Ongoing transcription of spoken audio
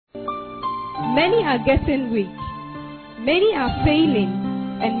Many are getting weak, many are failing,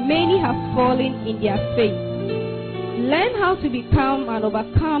 and many have fallen in their faith. Learn how to become an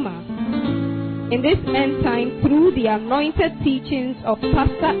overcomer in this end time through the anointed teachings of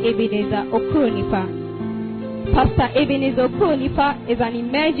Pastor Ebenezer Okronipa. Pastor Ebenezer Okronipa is an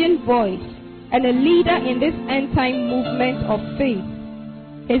emerging voice and a leader in this end time movement of faith.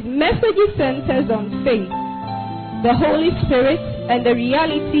 His message centers on faith, the Holy Spirit, and the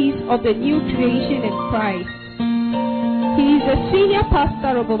realities of the new creation in Christ. He is the senior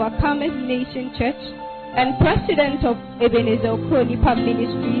pastor of Overcomers Nation Church and president of Ebenezer Okronipa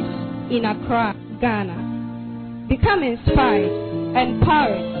Ministries in Accra, Ghana. Become inspired,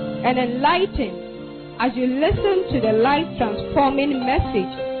 empowered, and enlightened as you listen to the life-transforming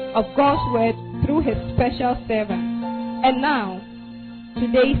message of God's word through his special servant. And now,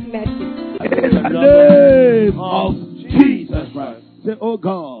 today's message. In the name of Jesus Christ. Say, oh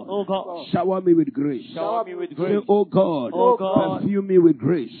God, shower me with grace. Shower me with grace. Say, oh God, perfume me with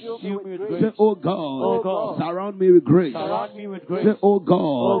grace. Say, oh God, surround me with grace. Surround me with grace. Say, oh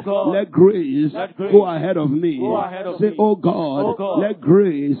God, let grace go ahead of me. Say, oh God, let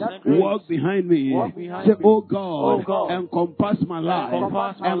grace walk behind me. Say, oh God, encompass my life,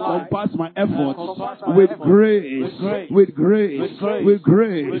 encompass my efforts with grace, with grace, with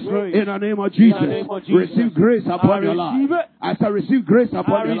grace. In the name of Jesus, receive grace upon your life. I shall receive grace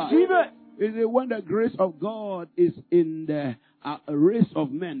upon your life. Is it when the grace of God is in the race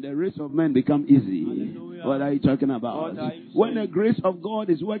of men, the race of men become easy? Hallelujah. What are you talking about? When the grace of God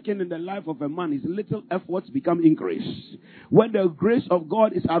is working in the life of a man, his little efforts become increased. When the grace of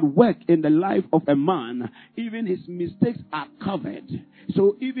God is at work in the life of a man, even his mistakes are covered.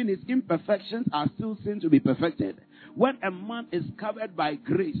 So even his imperfections are still seen to be perfected. When a man is covered by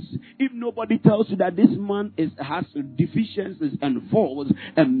grace, if nobody tells you that this man has deficiencies and faults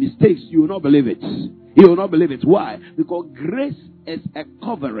and mistakes, you will not believe it. You will not believe it. Why? Because grace is a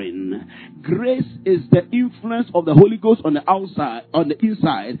covering. Grace is the influence of the Holy Ghost on the outside, on the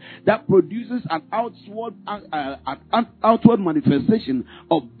inside, that produces an outward manifestation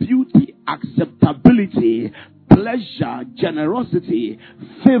of beauty, acceptability, pleasure, generosity,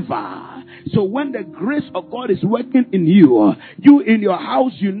 favor. So when the grace of God is working in you, you in your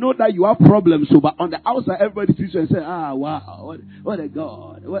house, you know that you have problems. So, but on the outside, everybody sees you and says, ah, wow, what a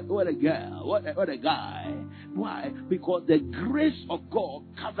God, what a girl, what a guy. Why? Because the grace of God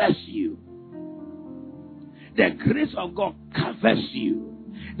covers you. The grace of God covers you.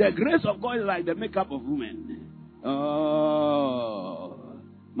 The grace of God is like the makeup of women. Oh,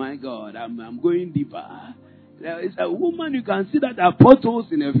 my God, I'm going deeper. There is a woman, you can see that there are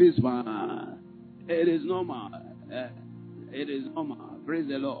potholes in her face, man. It is normal. It is normal. Praise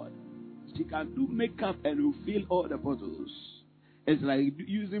the Lord. She can do makeup and you feel all the potholes. It's like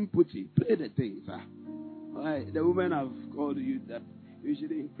using putty. Play the things. Right. The women have called you that you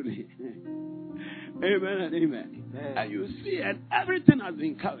shouldn't play. Amen and amen. And you see, and everything has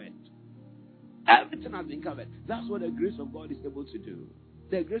been covered. Everything has been covered. That's what the grace of God is able to do.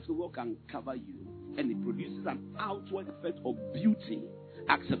 The grace of God can cover you. And it produces an outward effect of beauty,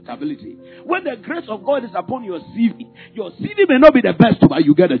 acceptability. When the grace of God is upon your CV may not be the best, but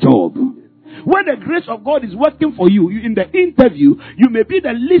you get a job. When the grace of God is working for you, in the interview, you may be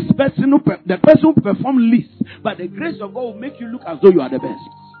the least person, the person who perform least, but the grace of God will make you look as though you are the best.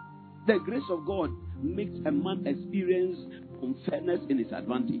 The grace of God makes a man experience unfairness in his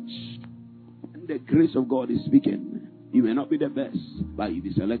advantage. When the grace of God is speaking, you may not be the best, but you'll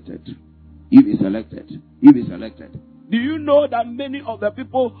be selected. You'll be selected. You'll be selected. Do you know that many of the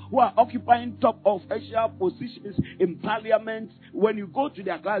people who are occupying top official positions in parliament, when you go to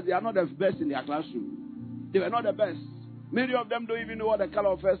their class, they are not the best in their classroom. They were not the best. Many of them don't even know what the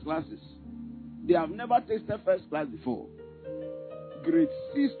color of first class is. They have never tasted first class before. Grade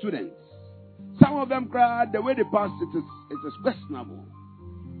C students. Some of them cry the way they pass it is questionable.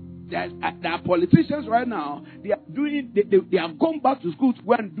 There are politicians right now. They have gone back to school to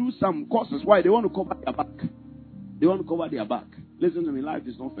go and do some courses. Why? They want to cover their back. They want to cover their back. Listen to me. Life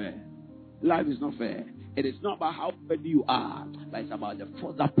is not fair. Life is not fair. It is not about how ready you are, but it's about the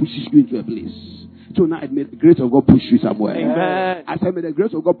force that pushes you into a place. Tonight, may the grace of God push you somewhere. Amen. I said, may the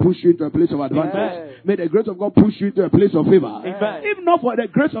grace of God push you into a place of advantage. Amen. May the grace of God push you into a place of favor. Amen. If not for the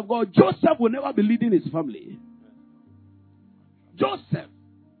grace of God, Joseph will never be leading his family. Joseph,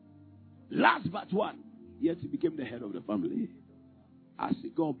 last but one, yet he became the head of the family. I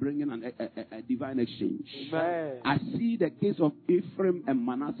see God bringing a divine exchange. Amen. I see the case of Ephraim and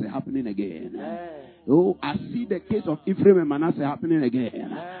Manasseh happening again. Amen. Oh, I see the case of Ephraim and Manasseh happening again.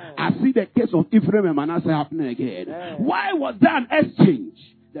 Amen. I see the case of Ephraim and Manasseh happening again. Amen. Why was there an exchange?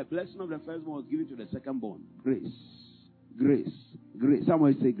 The blessing of the firstborn was given to the secondborn. Grace. Grace. Grace.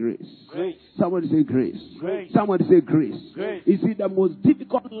 Somebody say grace. Grace. Somebody say grace. Grace. Somebody say grace. Grace. You see, the most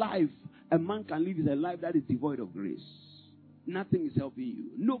difficult life a man can live is a life that is devoid of grace. Nothing is helping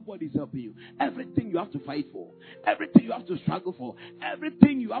you. Nobody is helping you. Everything you have to fight for. Everything you have to struggle for.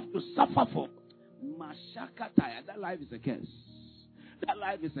 Everything you have to suffer for. Mashakataya. That life is a curse. That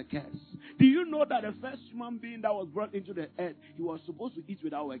life is a curse. Do you know that the first human being that was brought into the earth, he was supposed to eat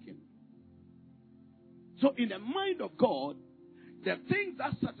without working? So in the mind of God, the things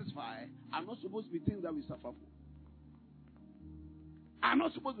that satisfy are not supposed to be things that we suffer for. Are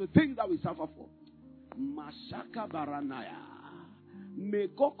not supposed to be things that we suffer for. Mashaka Baranaya. May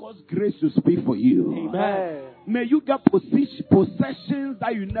God cause grace to speak for you. Amen. May you get possessions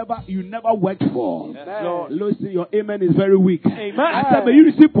that you never worked for. Yes, Lord. Listen, your amen is very weak. Amen. I said, may you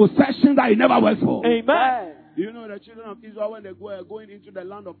receive possessions that you never worked for. Amen. You know the children of Israel, when they are going into the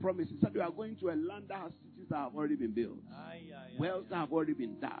land of promise, he said they are going to a land that has cities that have already been built, wells that have already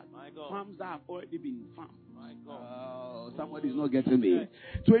been dug, farms that have already been farmed. Oh, somebody is not getting me.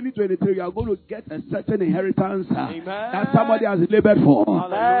 2023, you are going to get a certain inheritance that somebody has labored for.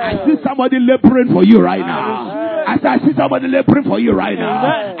 I see somebody laboring for you right now. I see somebody laboring for you right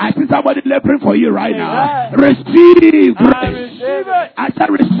now. I see somebody laboring for you right now. Receive grace. I said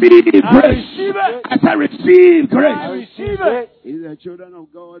receive grace. I said receive grace. It's the children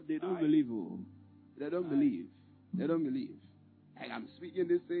of God. They don't believe. They don't believe. They don't believe. Like I'm speaking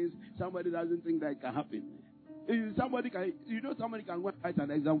these things. Somebody doesn't think that it can happen. Somebody can go and write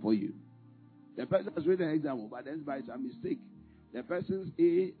an exam for you. The person has written an exam, but then by a mistake. The person's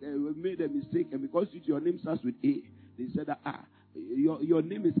A, they made a mistake, and because your name starts with A, they said that your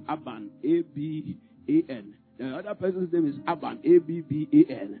name is Aban, A-B-A-N. The other person's name is Aban,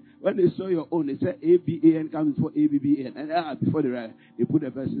 A-B-B-A-N. When they saw your own, they said A-B-A-N comes before A-B-B-A-N. And before they put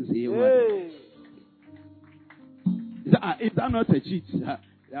the person's A. Is that not a cheat?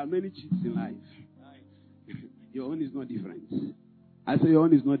 There are many cheats in life. Your own is not different. I say your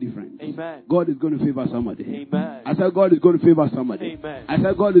own is not different. Amen. God is going to favor somebody. Amen. I said God is going to favor somebody. Amen. I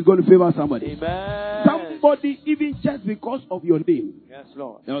said God is going to favor somebody. Amen. Somebody, even just because of your name. Yes,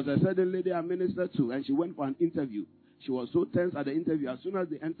 Lord. There was a certain lady I ministered to, and she went for an interview. She was so tense at the interview. As soon as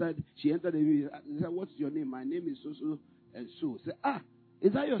she entered the interview. They said, "What's your name?" "My name is so and so." Say,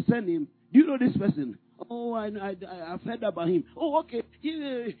 "Is that your surname? Do you know this person?" "Oh, I've heard about him." "Oh, okay.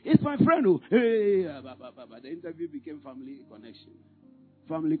 It's my friend." Oh. The interview became family connection.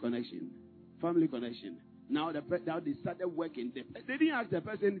 Family connection. Family connection. Now they started working. They didn't ask the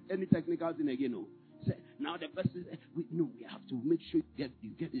person any technical thing again. No. Now the person said, we have to make sure you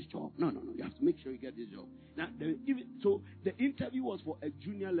get this job. No, you have to make sure you get this job. Now, so the interview was for a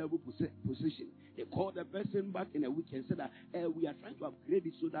junior level position. They called the person back in a week and said that we are trying to upgrade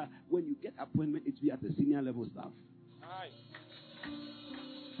it so that when you get appointment, it will be at the senior level staff. Nice.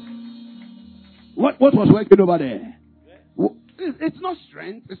 What was working over there? It's not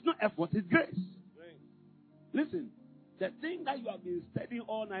strength, it's not effort, it's grace. Listen. The thing that you have been studying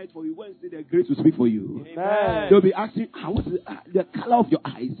all night for, you won't see the grace to speak for you. Amen. They'll be asking, what's the color of your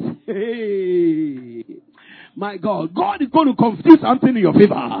eyes? Hey. My God. God is going to confuse something in your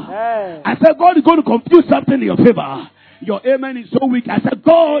favor. Hey. I said, God is going to confuse something in your favor. Your amen is so weak. I said,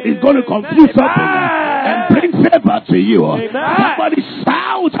 God is going to confuse something and bring favor to you. Amen. Somebody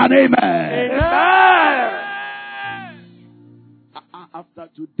shout an amen. Amen. After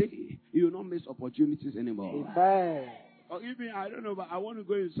today, you will not miss opportunities anymore. Amen. Or even, I don't know, but I want to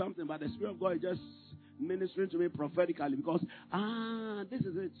go into something, but the Spirit of God is just ministering to me prophetically because, this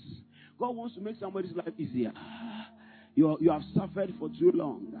is it. God wants to make somebody's life easier. You have suffered for too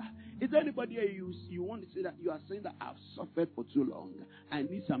long. Is there anybody here you want to say that you are saying that I've suffered for too long? I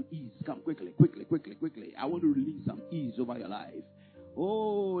need some ease. Come quickly. I want to release some ease over your life.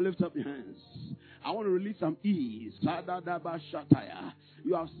 Oh, lift up your hands. I want to release some ease.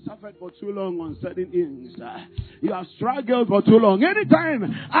 You have suffered for too long on certain things. You have struggled for too long.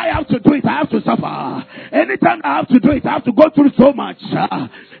 Anytime I have to do it, I have to suffer. Anytime I have to do it, I have to go through so much.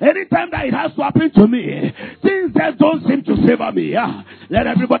 Anytime that it has to happen to me, things that don't seem to favor me. Let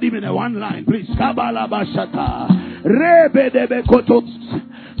everybody be in one line, please.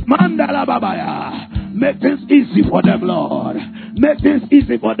 Mandala Babaya. Make things easy for them, Lord. Make things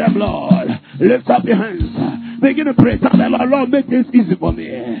easy for them, Lord. Lift up your hands. Begin to pray. Tell them, Lord, make things easy for me.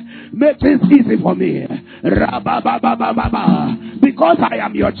 Make things easy for me. Because I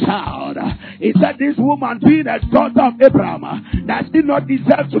am your child. He said this woman being a daughter of Abraham that did not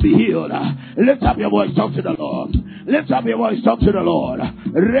deserve to be healed. Lift up your voice, talk to the Lord. Lift up your voice, talk to the Lord.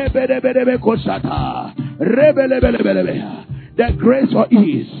 The grace for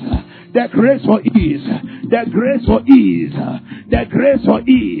ease. The grace for ease. The grace for ease. The grace for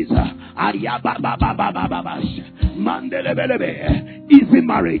ease. Easy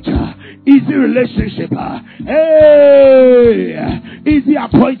marriage. Easy relationship. Hey! Easy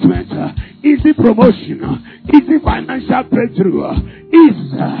appointment. Easy promotion. Easy financial breakthrough.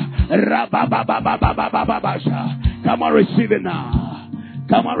 Ease. Come on, receive it now.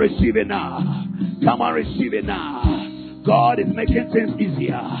 Come on, receive it now. Come on, receive it now. God is making things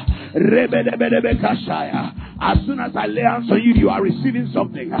easier. As soon as I lay hands on you, you are receiving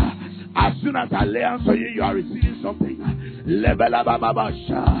something. As soon as I lay hands on you, you are receiving something.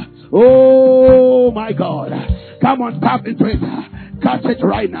 Oh my God. Come on, tap into it. Catch it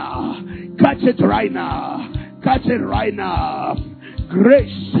right now. Catch it right now. Catch it right now.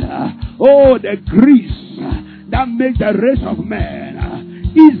 Grace. Oh, the grace that makes the race of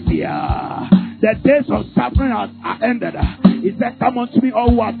men easier. The days of suffering are ended. He said, come unto me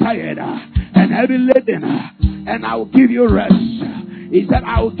all who are tired and heavy laden, and I will give you rest. He said,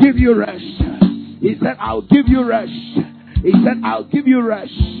 I will give you rest. He said, I will give you rest. He said, I'll give you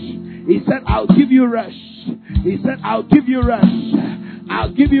rest. He said, I'll give you rest. He said, I'll give you rest.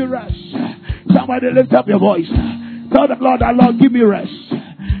 I'll give you rest. Somebody lift up your voice. Tell the Lord, our Lord, give me rest.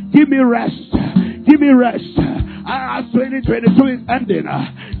 Give me rest. Give me rest. As 2022 is ending,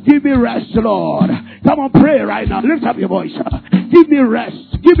 give me rest, Lord. Come on, pray right now. Lift up your voice. Give me rest.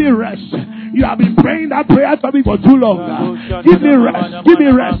 Give me rest. You have been praying that prayer for me for too long. Give me rest. Give me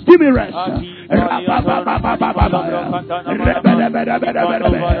rest. Give me rest.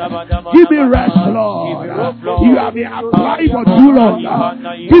 Give me rest, Lord. You have been applying for too long.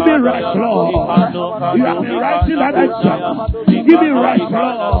 Give me rest, Lord. You have been writing that exam. Give me rest,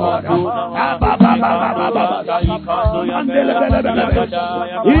 Lord.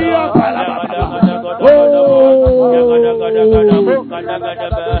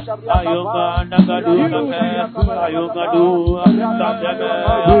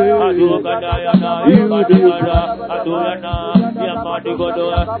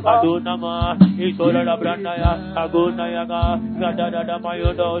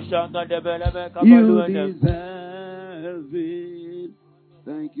 You deserve it.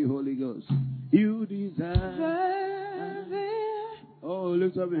 Thank you, Holy Ghost. You deserve it. Oh,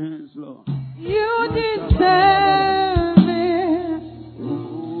 lift up your hands, Lord. You deserve it.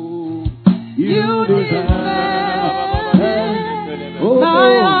 Oh, You deserve it. My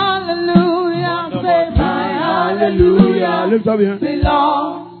hallelujah, say my hallelujah. Lift up your hands.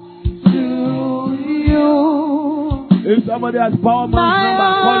 Belongs to you. If somebody has power man's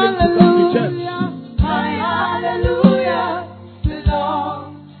number, call him to come to church. My hallelujah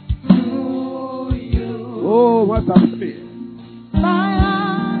belongs to you. Oh, what's happening? My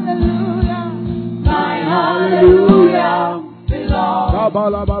hallelujah belongs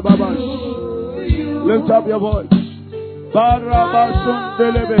to you. Lift up your voice.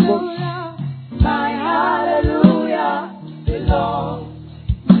 My hallelujah belongs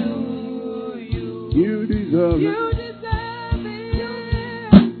to you. You deserve it.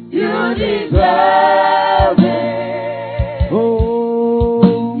 You deserve it.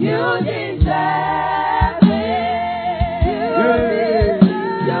 Oh, You deserve it.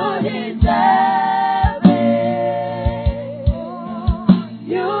 You deserve it.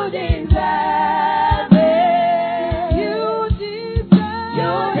 You deserve it.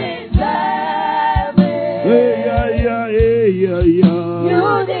 You deserve it. yeah. You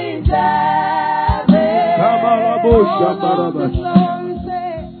deserve it.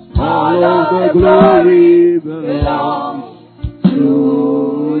 All of the glory belongs to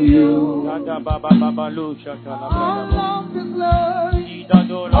you.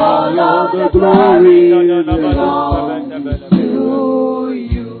 All of the glory belongs to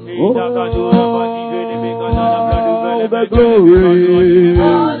you. All the glory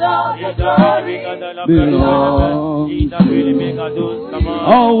belongs.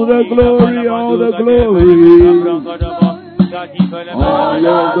 All the glory, all the glory. All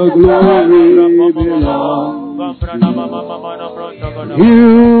of the glory belongs.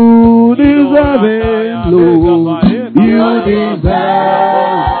 You deserve it, Lord. You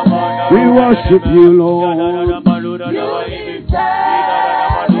deserve. We worship you, Lord. You deserve it.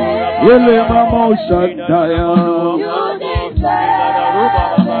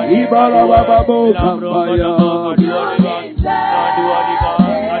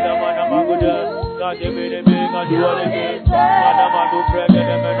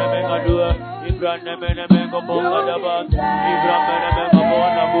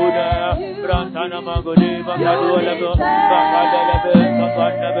 Bona Buddha, Brantana Magode, Bakadolabo, Bakadalabo,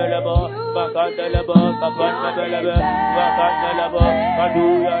 Bakadalabo, Bakadalabo, Bakadalabo, Bakadalabo,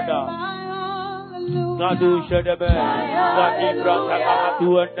 Kaduyada. Sadu Shadabe, Sadi Brantaka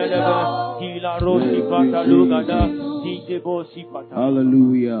Tuanelebe, Tila Rosi Patalugada, Tijebo Sipata.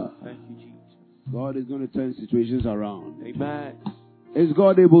 Hallelujah. Thank you, Jesus. God is going to turn situations around. Amen. Is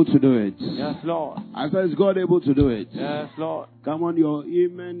God able to do it? Yes, Lord. I said, is God able to do it? Yes, Lord. Come on, your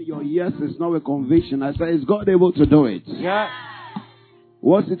amen, your yes is not a conviction. I said, is God able to do it? Yes.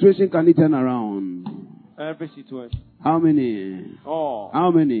 What situation can He turn around? Every situation. How many? All. How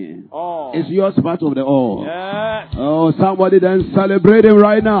many? All. Is yours part of the all? Yes. Oh, somebody then celebrate Him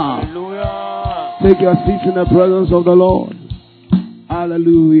right now. Hallelujah. Take your seats in the presence of the Lord.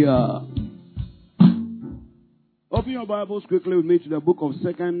 Hallelujah. Open your Bibles quickly with me to the book of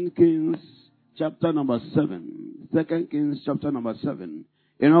 2 Kings, chapter number 7. 2 Kings, chapter number 7.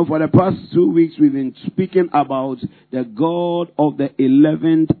 You know, for the past 2 weeks, we've been speaking about the God of the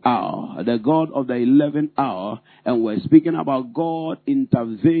 11th hour. The God of the 11th hour. And we're speaking about God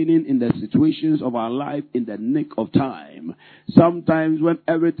intervening in the situations of our life in the nick of time. Sometimes when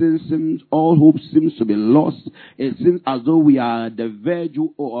everything seems, all hope seems to be lost, it seems as though we are at the verge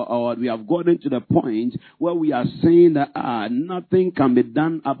or we have gotten to the point where we are saying that nothing can be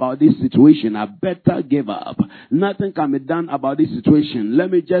done about this situation. I better give up. Nothing can be done about this situation.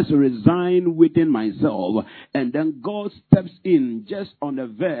 Let me just resign within myself. And then God steps in just on the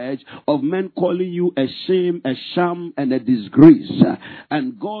verge of men calling you a shame, a sham, and a disgrace.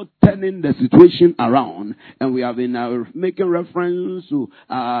 And God turning the situation around. And we have been making reference to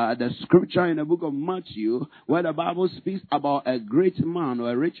the scripture in the book of Matthew, where the Bible speaks about a great man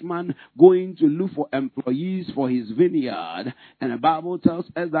or a rich man going to look for employees for his vineyard. And the Bible tells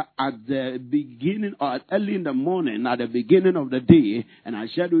us that at the beginning or early in the morning, at the beginning of the day, and I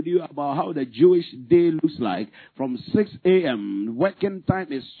shared with you about how the Jewish day looks like. From 6 a.m., working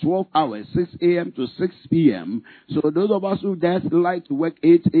time is 12 hours, 6 a.m. to 6 p.m. So those of us who just like to work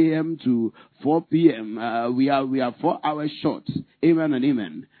 8 a.m. to 4 p.m., we are 4 hours short. Amen and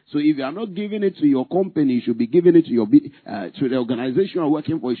amen. So if you are not giving it to your company, you should be giving it to your to the organization you're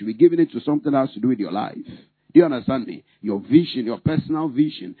working for. You should be giving it to something else to do with your life. Do you understand me? Your vision, your personal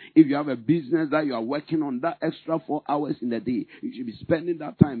vision. If you have a business that you are working on, that extra 4 hours in the day, you should be spending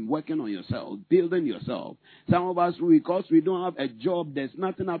that time working on yourself, building yourself. Some of us, because we don't have a job, there's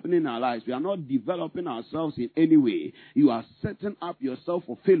nothing happening in our lives. We are not developing ourselves in any way. You are setting up yourself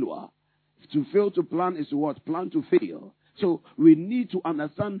for failure. To fail to plan is what? Plan to fail. So we need to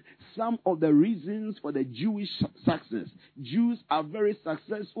understand some of the reasons for the Jewish success. Jews are very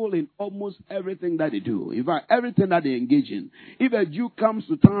successful in almost everything that they do. In fact, everything that they engage in. If a Jew comes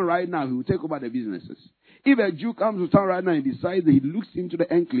to town right now, he will take over the businesses. If a Jew comes to town right now and decides that he looks into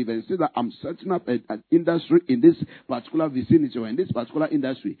the enclave and says that I'm setting up an industry in this particular vicinity or in this particular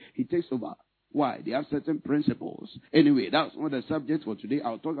industry, he takes over. Why? They have certain principles. Anyway, that's one of the subjects for today.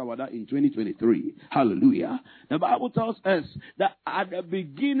 I'll talk about that in 2023. Hallelujah. The Bible tells us that at the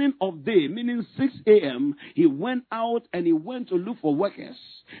beginning of day, meaning 6 a.m., he went out and he went to look for workers.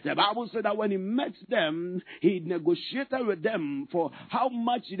 The Bible said that when he met them, he negotiated with them for how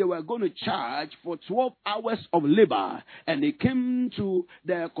much they were going to charge for 12 hours of labor. And they came to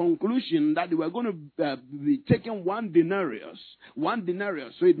the conclusion that they were going to be taking 1 denarius. 1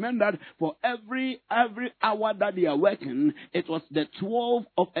 denarius. So it meant that for every hour that they are working, it was the 12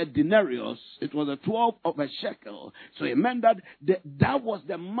 of a denarius. It was the 12 of a shekel. So it meant that that was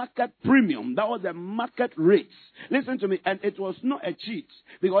the market premium. That was the market rates. Listen to me. And it was not a cheat.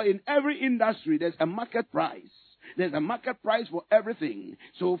 Because in every industry, there's a market price. There's a market price for everything.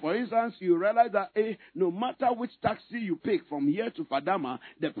 So, for instance, you realize that no matter which taxi you pick from here to Fadama,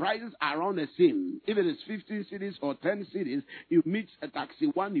 the prices are around the same. If it is 15 cities or 10 cities, you meet a taxi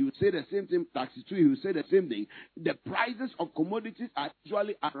 1, you say the same thing. Taxi 2, you say the same thing. The prices of commodities are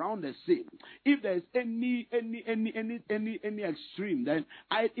usually around the same. If there is any extreme, then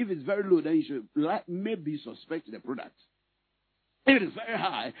if it's very low, then you should maybe suspect the product. If it is very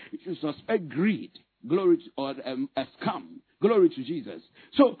high, you should suspect greed. Glory to, or a scam. Glory to Jesus.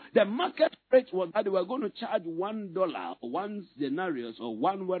 So the market rate was that they were going to charge $1 or 1 denarius or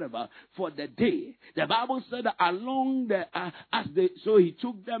 1 whatever for the day. The Bible said that along the so he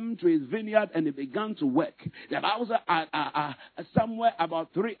took them to his vineyard and they began to work. The Bible said somewhere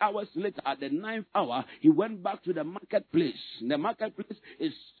about 3 hours later, at the 9th hour, he went back to the marketplace. The marketplace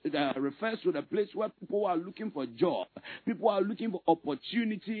refers to the place where people are looking for job, people are looking for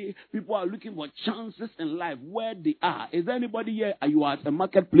opportunity, people are looking for chances in life where they are. Is there anybody anybody here, you are at the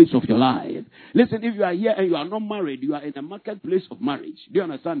marketplace of your life. Listen, if you are here and you are not married, you are in the marketplace of marriage. Do you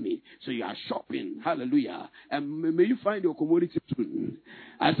understand me? So you are shopping. Hallelujah. And may you find your commodity soon.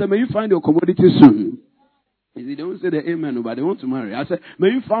 I said, may you find your commodity soon. They don't say the amen, but they want to marry. I said, may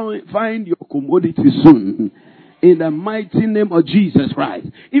you find your commodity soon. In the mighty name of Jesus Christ.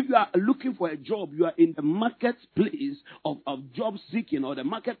 If you are looking for a job, you are in the marketplace of job seeking or the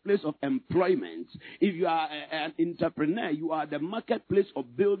marketplace of employment. If you are an entrepreneur, you are the marketplace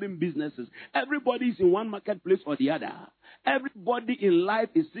of building businesses. Everybody is in one marketplace or the other. Everybody in life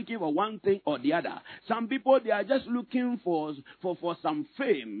is seeking for one thing or the other. Some people, they are just looking for some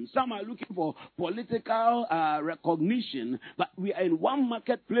fame. Some are looking for political recognition. But we are in one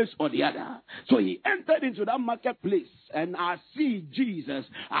marketplace or the other. So he entered into that marketplace, and I see Jesus,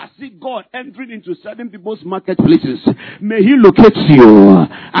 I see God entering into certain people's marketplaces. May he locate you.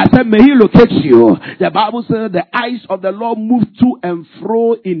 I said, may he locate you. The Bible says the eyes of the Lord move to and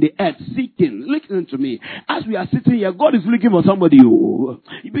fro in the earth, seeking. Listen to me. As we are sitting here, God is looking for somebody.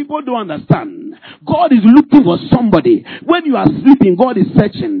 People don't understand. God is looking for somebody. When you are sleeping, God is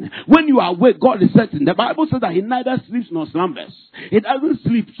searching. When you are awake, God is searching. The Bible says that he neither sleeps nor slumbers. He doesn't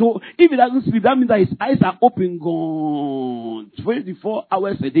sleep. So if he doesn't sleep, that means that his eyes are open, gone 24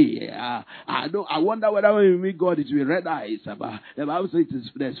 hours a day. I wonder whether when we meet God, it will be red eyes. The Bible says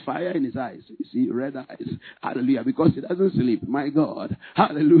there's fire in his eyes. You see, red eyes. Hallelujah. Because he doesn't sleep. My God.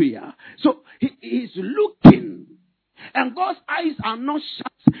 Hallelujah. So he's looking. And God's eyes are not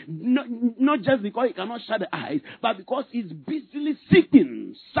shut, not just because he cannot shut the eyes, but because he's busily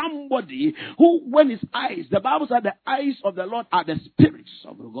seeking somebody who, when his eyes, the Bible says the eyes of the Lord are the spirits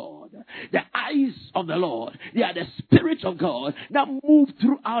of God. The eyes of the Lord, they are the spirits of God that move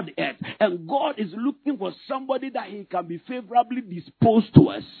throughout the earth. And God is looking for somebody that he can be favorably disposed to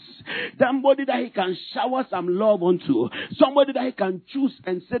us. Somebody that he can shower some love onto. Somebody that he can choose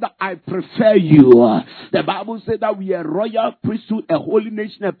and say that I prefer you. The Bible says that we are a royal priesthood, a holy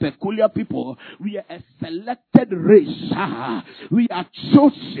nation, a peculiar people. We are a selected race. We are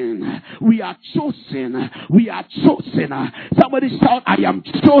chosen. We are chosen. We are chosen. Somebody shout, I am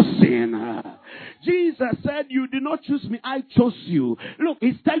chosen. Jesus said, you did not choose me, I chose you. Look,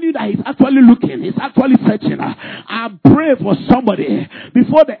 he's telling you that he's actually looking. He's actually searching. I pray for somebody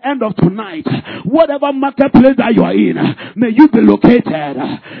before the end of tonight. Whatever marketplace that you are in, may you be located.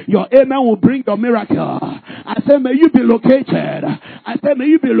 Your amen will bring your miracle. I say, may you be located. I say, may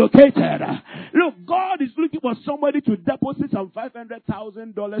you be located. Look, God is looking for somebody to deposit some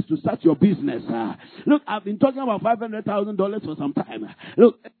 $500,000 to start your business. Look, I've been talking about $500,000 for some time.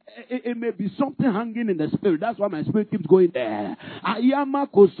 Look, it may be something hanging in the spirit. That's why my spirit keeps going there. Why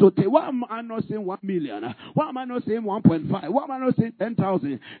am I not saying 1 million? Why am I not saying 1.5? Why am I not saying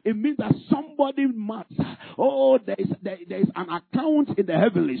 10,000? It means that somebody must. Oh, there is an account in the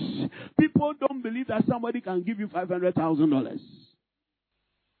heavens. People don't believe that somebody can give you $500,000.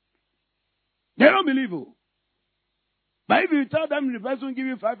 They don't believe you. But if you tell them the person will give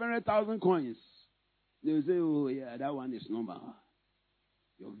you 500,000 coins, they will say, oh yeah, that one is normal.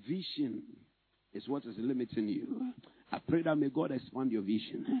 Your vision is what is limiting you. I pray that may God expand your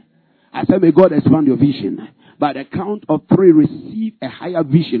vision. I said, may God expand your vision. By the count of 3, receive a higher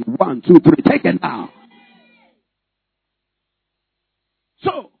vision. 1, 2, 3. Take it now.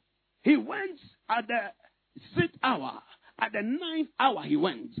 So, he went at the 6th hour. At the 9th hour he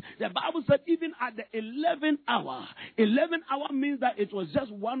went. The Bible said even at the 11th hour. 11th hour means that it was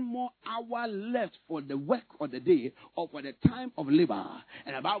just one more hour left for the work of the day or for the time of labor.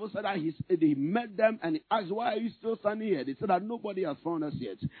 And the Bible said that he met them and he asked, why are you still standing here? They said that nobody has found us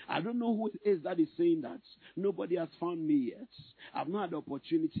yet. I don't know who it is that is saying that. Nobody has found me yet. I've not had the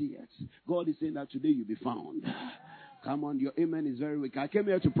opportunity yet. God is saying that today you'll be found. Come on, your amen is very weak. I came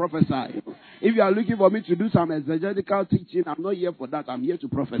here to prophesy. If you are looking for me to do some exegetical teaching, I'm not here for that. I'm here to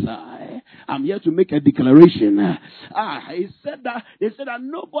prophesy. I'm here to make a declaration. He said that, they said that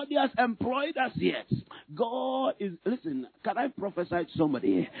nobody has employed us yet. God is, listen, can I prophesy to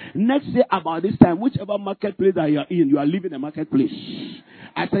somebody? Next year about this time, whichever marketplace that you are in, you are leaving the marketplace.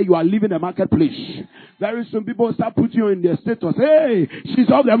 I say you are leaving the marketplace. Very soon people start putting you in their status. Hey, she's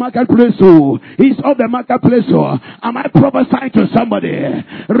off the marketplace. Oh, he's off the marketplace. Oh, am I prophesying to somebody?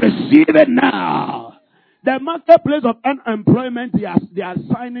 Receive it now. The marketplace of unemployment, they are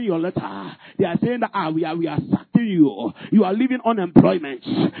signing your letter. They are saying that we are sacking you. You are leaving unemployment.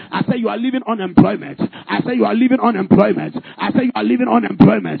 I say you are leaving unemployment. I say you are leaving unemployment. I say you are leaving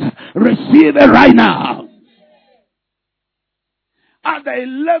unemployment. Receive it right now. At the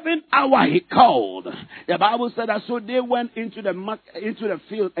 11th hour he called. The Bible said that so they went into the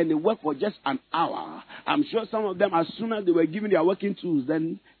field and they worked for just an hour. I'm sure some of them, as soon as they were given their working tools,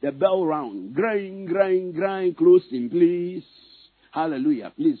 then the bell rang. Grind, closing, please.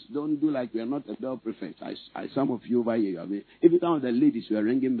 Hallelujah. Please don't do like we are not a bell prefect. Some of you over here, even some of the ladies were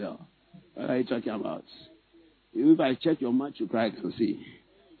ringing bell. What are you talking about? If I check your match, you cry and see.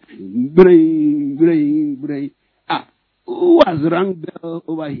 Brain. Who has rang bell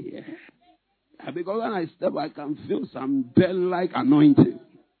over here? Because when I step, I can feel some bell-like anointing.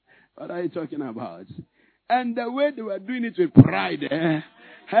 What are you talking about? And the way they were doing it with pride,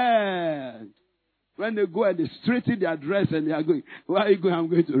 when they go and they straighten their dress and they are going, where are you going? I'm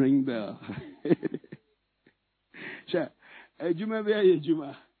going to ring bell. Sure.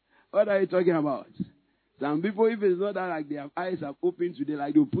 Juma. What are you talking about? Some people, if it's not that like their eyes are open today,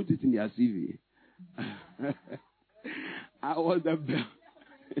 like they'll put it in their CV. I was the bell.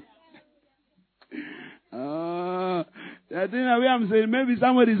 The thing that I'm saying, maybe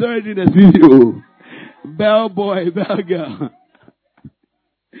somebody's already in the studio. Bell boy, bell girl.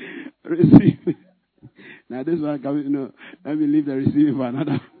 Receive it. Now this one coming, no, let me leave the receiving for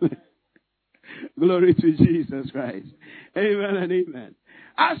another. Glory to Jesus Christ. Amen and amen.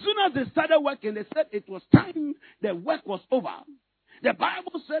 As soon as they started working, they said it was time, the work was over. The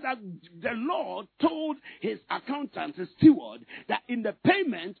Bible said that the Lord told his accountant, his steward, that in the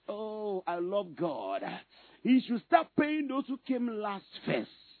payment, oh, I love God, he should start paying those who came last first.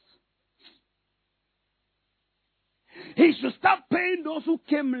 He should start paying those who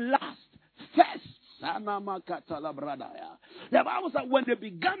came last first. The Bible said when they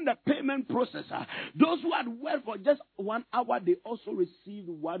began the payment process, those who had worked for just 1 hour, they also received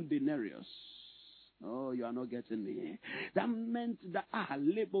 1 denarius. Oh, you are not getting me. That meant that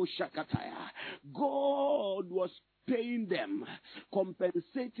Lebo Shakataya, God was paying them,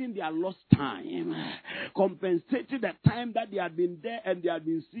 compensating their lost time, compensating the time that they had been there and they had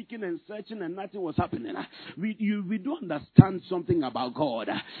been seeking and searching and nothing was happening. We don't understand something about God.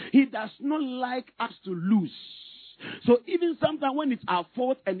 He does not like us to lose. So even sometimes when it's our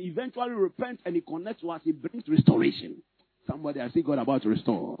fault and eventually repent and he connects to us, he brings restoration. Somebody, I see God about to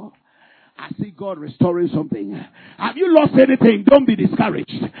restore. I see God restoring something. Have you lost anything? Don't be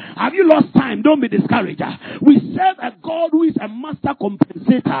discouraged. Have you lost time? Don't be discouraged. We serve a God who is a master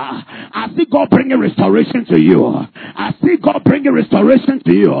compensator. I see God bringing restoration to you. I see God bringing restoration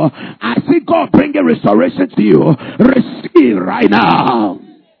to you. I see God bringing restoration to you. Receive right now.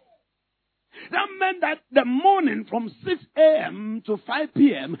 That meant that the morning from 6 a.m. to 5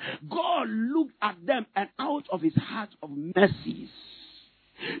 p.m., God looked at them and out of his heart of mercies,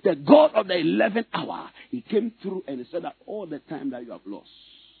 the God of the 11th hour, he came through and he said that all the time that you have lost.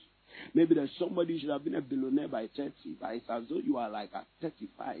 Maybe there's somebody who should have been a billionaire by 30, but it's as though you are like at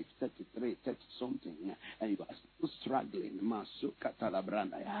 35, 33, 30 something, and you are still struggling.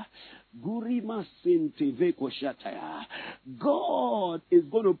 God is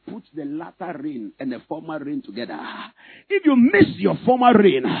going to put the latter rain and the former rain together. If you miss your former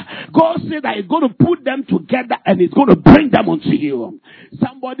rain, God said that he's going to put them together and he's going to bring them unto you.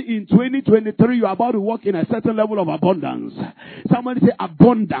 Somebody in 2023, you're about to walk in a certain level of abundance. Somebody say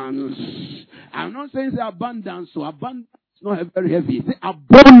abundance. I'm not saying say abundance, so abundance is not very heavy. Say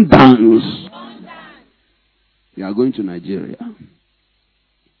abundance. You are going to Nigeria.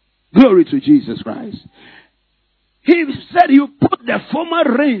 Glory to Jesus Christ. He said you put the former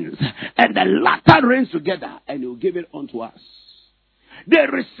rains and the latter rains together and you give it unto us. They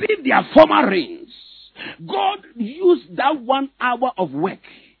received their former rains. God used that 1 hour of work.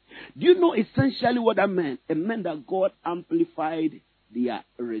 Do you know essentially what that meant? It meant that God amplified their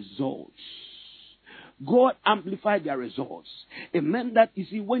results. God amplified their results. It meant that, you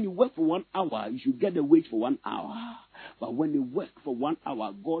see, when you work for 1 hour, you should get the wage for 1 hour. But when you work for 1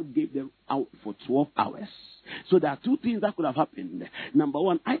 hour, God gave them out for 12 hours. So there are 2 things that could have happened. Number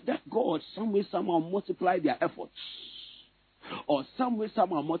one, either God some way, somehow multiplied their efforts, or some way,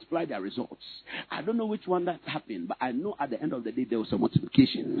 somehow multiply their results. I don't know which one that happened, but I know at the end of the day, there was a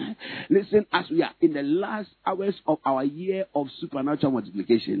multiplication. Listen, as we are in the last hours of our year of supernatural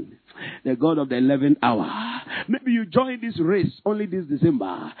multiplication, the God of the 11th hour, maybe you joined this race only this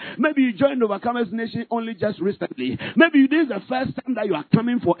December. Maybe you joined Overcomers Nation only just recently. Maybe this is the first time that you are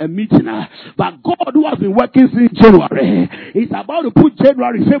coming for a meeting. But God, who has been working since January, is about to put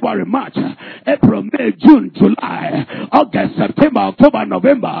January, February, March, April, May, June, July, August, September, October,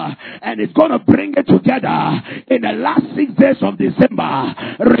 November, and it's going to bring it together in the last 6 days of December.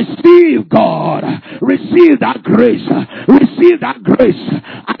 Receive God. Receive that grace. Receive that grace.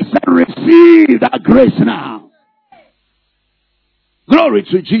 I said receive that grace now. Glory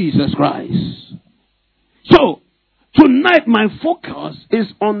to Jesus Christ. So, tonight my focus is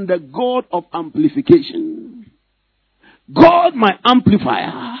on the God of amplification. God my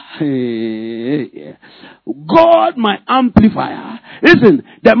amplifier. God my amplifier. Listen,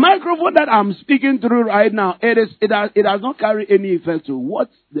 the microphone that I'm speaking through right now, it does not carry any effect. So what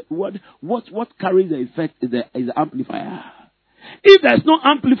carries the effect is the amplifier. If there's no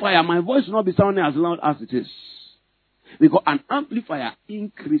amplifier, my voice will not be sounding as loud as it is. Because an amplifier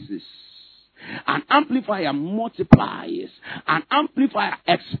increases. An amplifier multiplies. An amplifier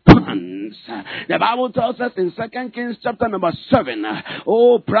expands. The Bible tells us in 2 Kings chapter number 7.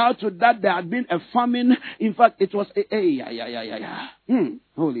 Oh, prior to that there had been a famine. In fact, it was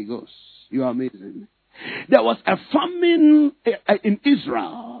Holy Ghost, you are amazing. There was a famine in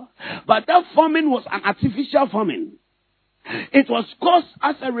Israel. But that famine was an artificial famine. It was caused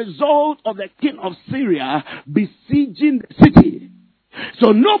as a result of the king of Syria besieging the city.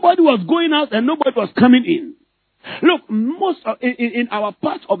 So nobody was going out and nobody was coming in. Look, in our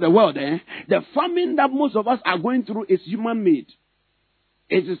part of the world, the famine that most of us are going through is human-made.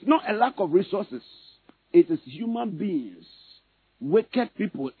 It is not a lack of resources. It is human beings. Wicked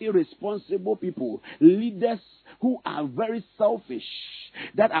people, irresponsible people, leaders who are very selfish,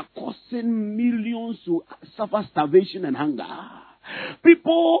 that are causing millions to suffer starvation and hunger.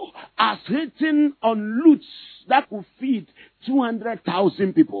 People are sitting on loot that will feed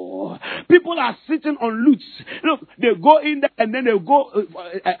 200,000 people. People are sitting on loot. Look, they go in there and then they go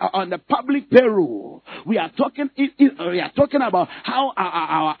on the public payroll. We are talking about how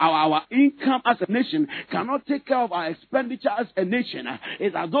our income as a nation cannot take care of our expenditure as a nation.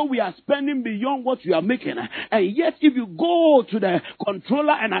 It's as though we are spending beyond what we are making. And yet, if you go to the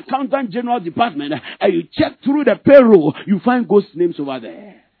controller and accountant general department and you check through the payroll, you find ghost names over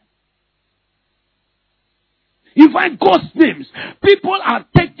there. You find ghost names. People are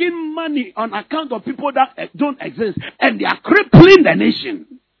taking money on account of people that don't exist, and they are crippling the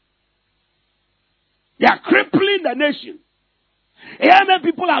nation. They are crippling the nation. And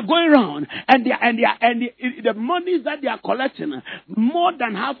people are going around, and the monies that they are collecting, more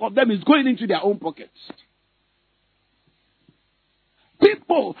than half of them is going into their own pockets.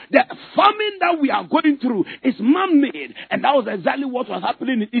 People, the famine that we are going through is man-made. And that was exactly what was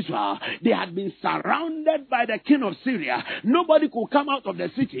happening in Israel. They had been surrounded by the king of Syria. Nobody could come out of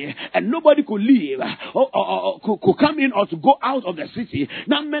the city, and nobody could leave, or could come in or to go out of the city.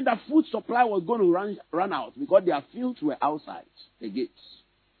 That meant that food supply was going to run out because their fields were outside the gates.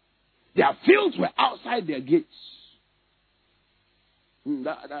 Their fields were outside their gates.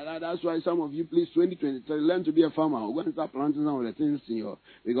 That's why some of you, please, 2023, learn to be a farmer. We're going to start planting some of the things in your...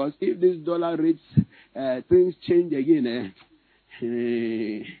 Because if this dollar rates, things change again,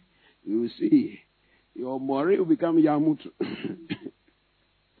 you will see. Your more will become Yamutu.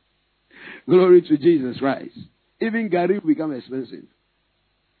 Glory to Jesus Christ. Even Gary will become expensive.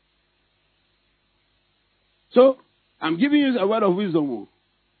 So, I'm giving you a word of wisdom.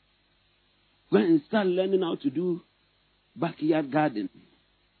 Go and start learning how to do backyard garden.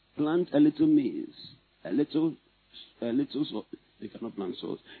 Plant a little maize, a little salt. You cannot plant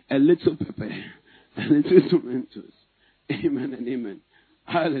salt. A little pepper, a little tomatoes. Amen and amen.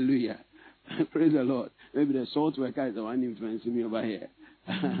 Hallelujah. Praise the Lord. Maybe the salt worker is the one influencing me over here.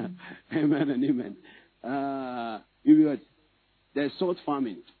 Amen and amen. The salt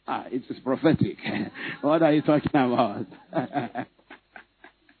farming. It is prophetic. What are you talking about?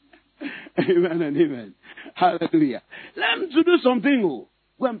 Amen and amen. Hallelujah. Learn to do something.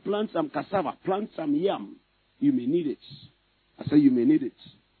 Go and plant some cassava. Plant some yam. You may need it. I say you may need it.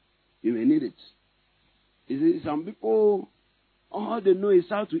 You may need it. You see, some people, all they know is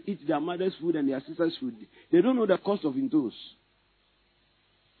how to eat their mother's food and their sister's food. They don't know the cost of those.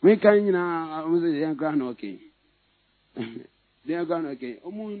 When can you know? They are grand okay. They are grand okay.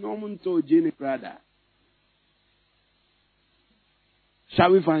 Omun Jenny brother.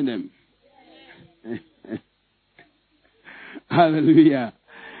 Shall we find them? Hallelujah.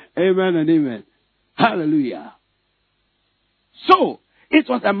 Amen and amen. Hallelujah. So, it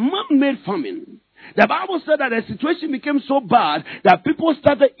was a man-made famine. The Bible said that the situation became so bad that people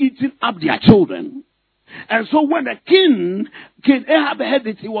started eating up their children. And so when the King Ahab heard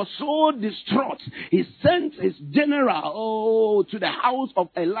it, he was so distraught. He sent his general to the house of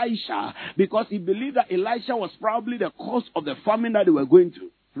Elisha because he believed that Elisha was probably the cause of the famine that they were going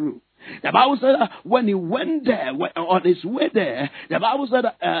through. The Bible said that when he went there, on his way there, the Bible said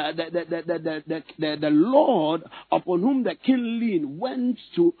that the Lord upon whom the king leaned went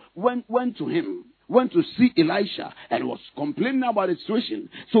to him. went to see Elisha and was complaining about the situation.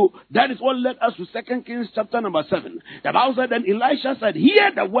 So that is what led us to 2 Kings chapter number 7. The Bible said, then Elisha said,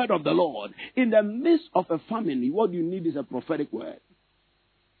 hear the word of the Lord. In the midst of a famine, what you need is a prophetic word.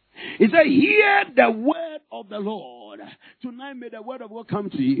 He said, hear the word of the Lord. Tonight may the word of God come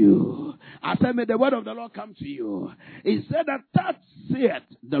to you. I said, may the word of the Lord come to you. He said that saith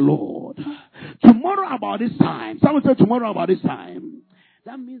the Lord. Tomorrow about this time. Someone said tomorrow about this time.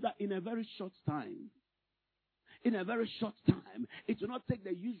 That means that in a very short time, it will not take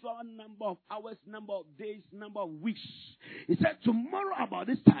the usual number of hours, number of days, number of weeks. He said, tomorrow about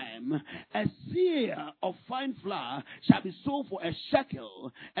this time, a seah of fine flour shall be sold for a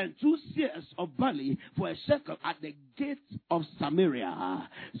shekel, and 2 seahs of barley for a shekel at the gate of Samaria.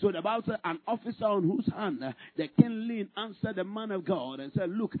 So the Bible said, an officer on whose hand the king leaned answered the man of God and said,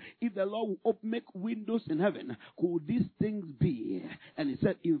 look, if the Lord will make windows in heaven, could these things be? And he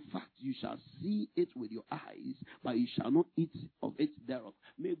said, in fact, you shall see it with your eyes, but you shall not eat of it thereof.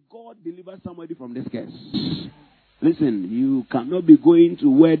 May God deliver somebody from this curse. Listen, you cannot be going to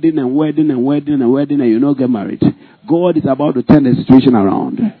wedding and you not get married. God is about to turn the situation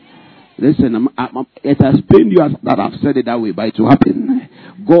around. Listen, it has pained you that I've said it that way, but it will happen.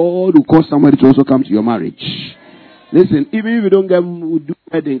 God will cause somebody to also come to your marriage. Listen, even if you don't do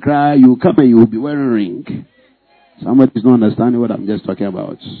wedding cry, you come and you will be wearing a ring. Somebody is not understanding what I'm just talking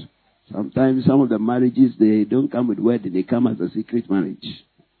about. Sometimes some of the marriages, they don't come with wedding, they come as a secret marriage.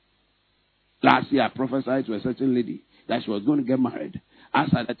 Last year I prophesied to a certain lady that she was going to get married. As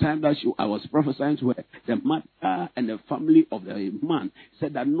at the time that I was prophesying to her, the mother and the family of the man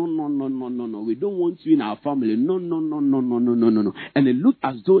said that no, we don't want you in our family. No. And it looked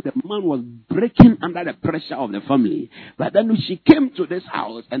as though the man was breaking under the pressure of the family. But then she came to this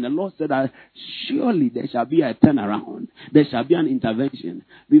house and the Lord said that surely there shall be a turnaround. There shall be an intervention.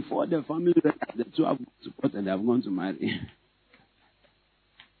 Before the family, the two have support and they have gone to marry.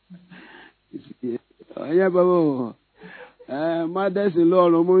 Yeah, Baba. Mothers-in-law,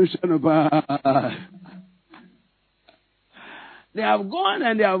 they have gone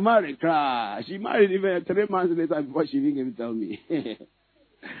and they have married. She married even 3 months later before she even came to tell me.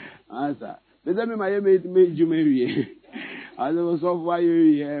 Answer. They tell me my mate made you marry. I was so far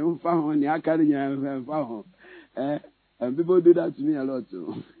you found I can't. And people do that to me a lot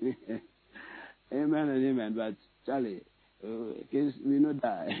too. Amen and amen. But Charlie, in case we not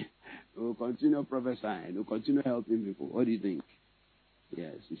die. We'll continue prophesying. We'll continue helping people. What do you think?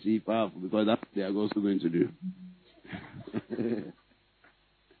 Yes, you see, powerful, because that's what they are also going to do.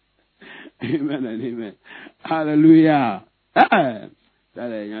 Amen and amen. Hallelujah. It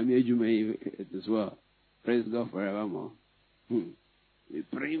as well. Praise God forevermore. We're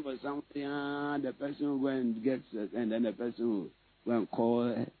praying for something, the person will go and get it, and then the person will go and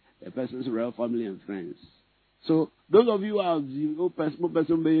call the person's real family and friends. So, those of you who have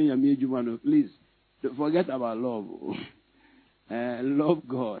please don't forget about love. Love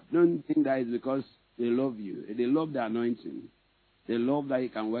God. Don't think that is because they love you. They love the anointing. They love that He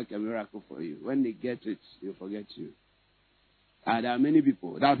can work a miracle for you. When they get it, they'll forget you. There are many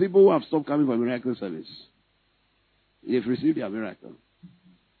people. There are people who have stopped coming for miracle service. They've received their miracle.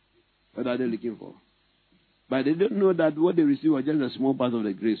 What are they looking for? But they don't know that what they receive was just a small part of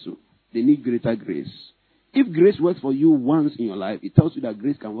the grace. So they need greater grace. If grace works for you once in your life, it tells you that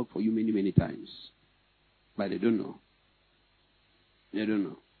grace can work for you many, many times. But they don't know. They don't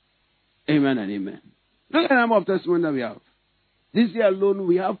know. Amen and amen. Look at the number of testimonies that we have. This year alone,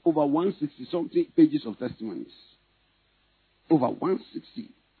 we have over 160-something pages of testimonies. Over 160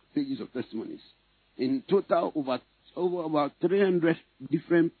 pages of testimonies. In total, over about 300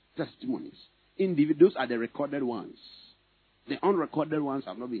 different testimonies. Those are the recorded ones. The unrecorded ones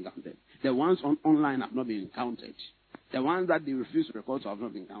have not been counted. The ones online have not been counted. The ones that they refuse to record have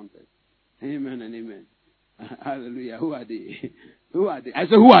not been counted. Amen and amen. Hallelujah. Who are they? Who are they? I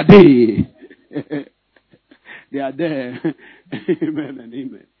said, who are they? They are there. Amen and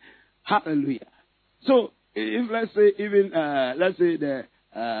amen. Hallelujah. So, if let's say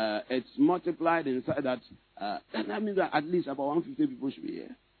it's multiplied inside that, then that means that at least about 150 people should be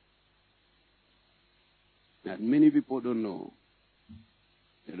here. That many people don't know.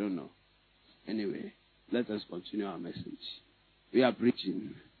 They don't know. Anyway, let us continue our message. We are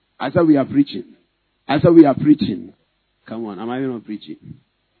preaching. I said we are preaching. I said we are preaching. Come on, am I not preaching?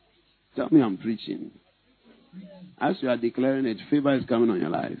 Tell me I'm preaching. As you are declaring it, favor is coming on your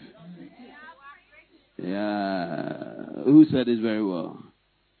life. Yeah. Who said this very well?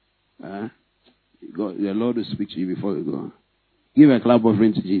 God, the Lord will speak to you before you go. Give a clap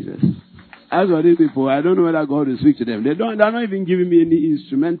offering to Jesus. As for these people, I don't know whether God will speak to them. They're not even giving me any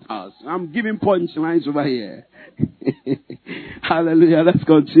instrumentals. I'm giving punchlines over here. Hallelujah. Let's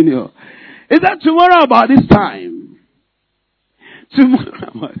continue. Is that tomorrow about this time?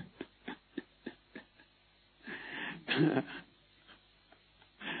 Tomorrow.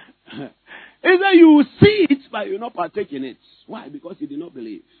 Is that you will see it, but you will not partake in it. Why? Because you did not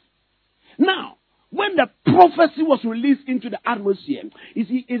believe. Now, when the prophecy was released into the atmosphere, you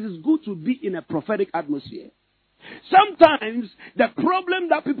see, it is good to be in a prophetic atmosphere. Sometimes the problem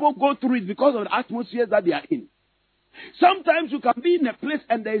that people go through is because of the atmosphere that they are in. Sometimes you can be in a place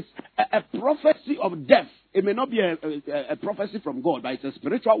and there is a prophecy of death. It may not be a prophecy from God, but it's a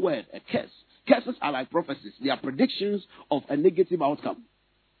spiritual word, a curse. Curses are like prophecies. They are predictions of a negative outcome.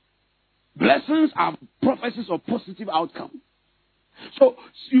 Blessings are prophecies of positive outcome. So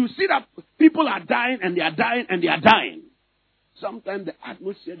you see that people are dying and they are dying and they are dying. Sometimes the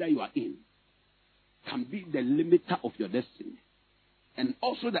atmosphere that you are in can be the limiter of your destiny. And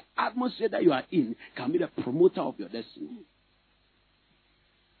also the atmosphere that you are in can be the promoter of your destiny.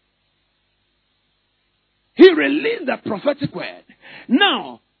 He released the prophetic word.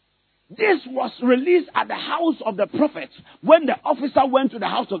 Now, this was released at the house of the prophet when the officer went to the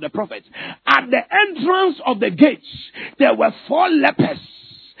house of the prophet. At the entrance of the gates, there were 4 lepers.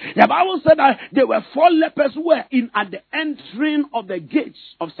 The Bible said that there were 4 lepers who were in at the entering of the gates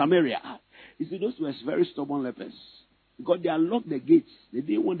of Samaria. You see, those were very stubborn lepers. Because they unlocked the gates. They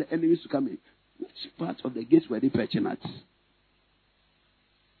didn't want the enemies to come in. Which part of the gates were they perching at?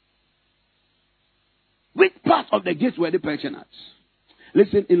 Which part of the gates were they perching at?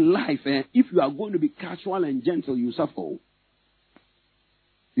 Listen, in life, if you are going to be casual and gentle, you suffer.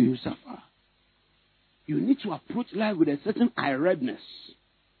 You suffer. You need to approach life with a certain iredness.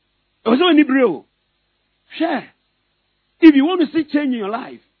 Share. If you want to see change in your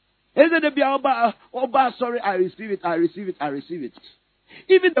life, sorry, I receive it.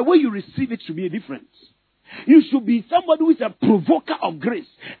 Even the way you receive it should be different. You should be somebody who is a provoker of grace,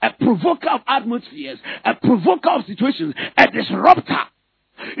 a provoker of atmospheres, a provoker of situations, a disruptor.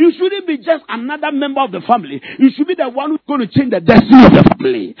 You shouldn't be just another member of the family. You should be the one who's going to change the destiny of the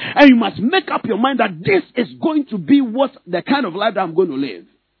family. And you must make up your mind that this is going to be what the kind of life that I'm going to live.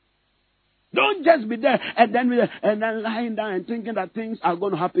 Don't just be there and then lying down and thinking that things are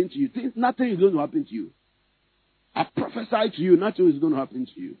going to happen to you. Nothing is going to happen to you. I prophesy to you, nothing is going to happen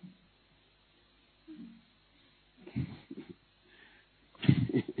to you.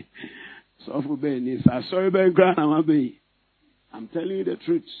 I'm telling you the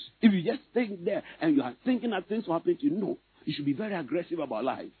truth. If you just think there and you are thinking that things will happen to you, no. You should be very aggressive about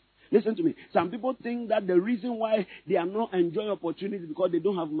life. Listen to me. Some people think that the reason why they are not enjoying opportunities is because they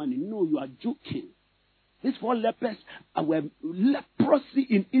don't have money. No, you are joking. These 4 lepers were leprosy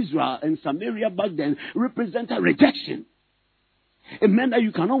in Israel and Samaria back then represented rejection. It meant that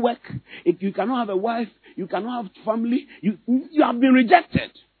you cannot work, you cannot have a wife, you cannot have family, you have been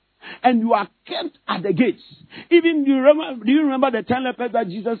rejected. And you are kept at the gates. Even do you remember the 10 lepers that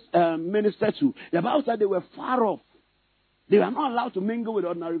Jesus ministered to? The Bible said they were far off. They were not allowed to mingle with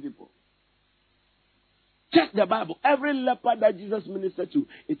ordinary people. Check the Bible. Every leper that Jesus ministered to,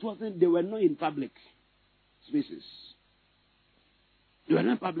 they were not in public spaces. They were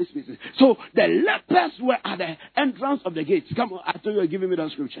not in public spaces. So the lepers were at the entrance of the gates. Come on, I told you, giving me that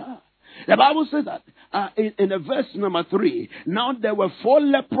scripture. The Bible says that in the verse number 3, now there were 4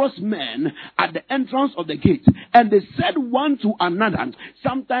 leprous men at the entrance of the gate, and they said one to another,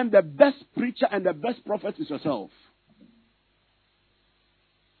 sometimes the best preacher and the best prophet is yourself.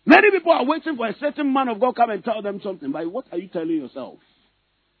 Many people are waiting for a certain man of God come and tell them something, but what are you telling yourself?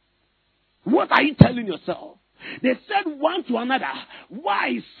 What are you telling yourself? They said one to another,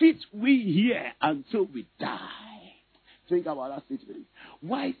 why sit we here until we die? Think about that statement.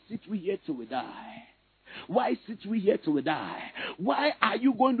 Why sit we here till we die? Why sit we here till we die? Why are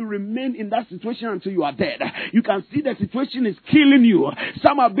you going to remain in that situation until you are dead? You can see the situation is killing you.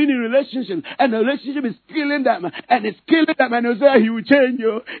 Some have been in relationship and the relationship is killing them and it's killing them, and they say he will change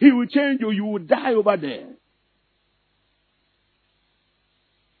you, he will change you, you will die over there.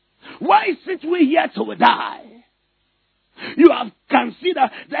 Why sit we here till we die? You have considered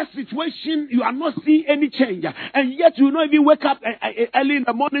that situation, you are not seeing any change, and yet you will not even wake up early in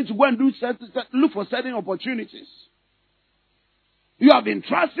the morning to go and look for certain opportunities. You have been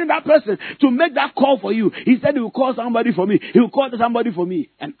trusting that person to make that call for you. He said he will call somebody for me. He will call somebody for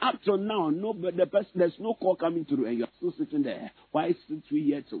me. And up till now, there's no call coming through, and you are still sitting there. Why sit we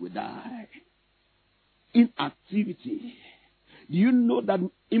here till we die? Inactivity. Do you know that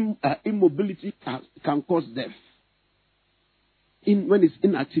immobility can cause death? When it's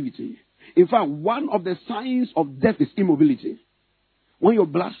inactivity. In fact, one of the signs of death is immobility. When your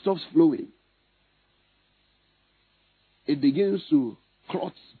blood stops flowing, it begins to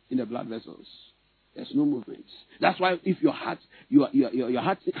clot in the blood vessels. There's no movement. That's why if your heart, your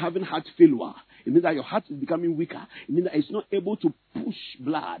heart having heart failure, it means that your heart is becoming weaker. It means that it's not able to push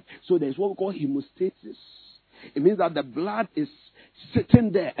blood. So there's what we call hemostasis. It means that the blood is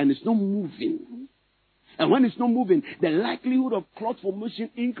sitting there and it's not moving. And when it's not moving, the likelihood of clot formation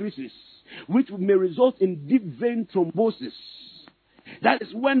increases, which may result in deep vein thrombosis. That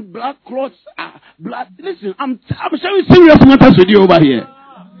is when blood clots are blood. Listen, I'm sharing serious matters with you over here.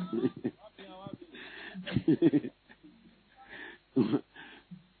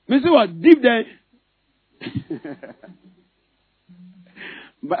 Mister what? Deep there.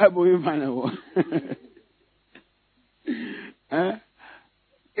 Bible in final.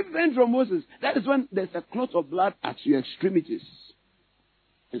 Deep vein thrombosis. That is when there's a clot of blood at your extremities.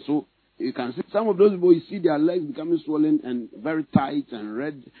 And so you can see some of those people, you see their legs becoming swollen and very tight and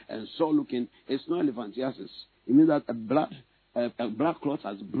red and sore looking. It's not elephantiasis. It means that a blood clot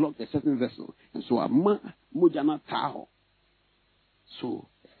has blocked a certain vessel. And so mojana taho. So,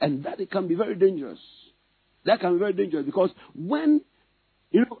 and that it can be very dangerous. That can be very dangerous because when,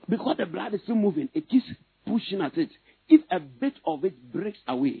 because the blood is still moving, it keeps pushing at it. If a bit of it breaks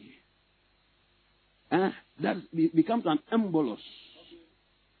away, that becomes an embolus.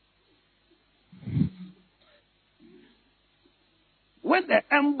 When the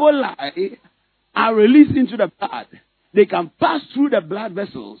emboli are released into the blood, they can pass through the blood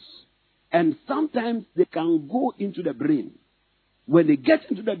vessels and sometimes they can go into the brain. When they get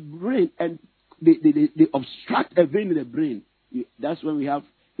into the brain and they obstruct a vein in the brain, that's when we have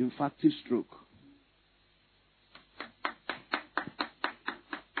infarctive stroke.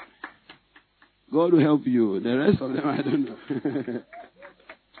 God will help you. The rest of them, I don't know.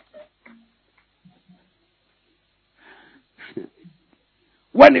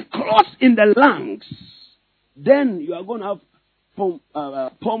 When it clots in the lungs, then you are going to have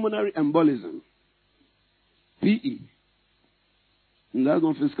pulmonary embolism. PE. And that's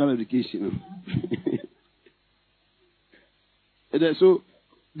not physical education. So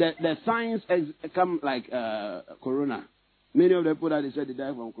the signs come like corona. Many of the people that they said they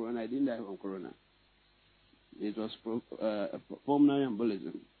died from corona, they didn't die from corona. It was pulmonary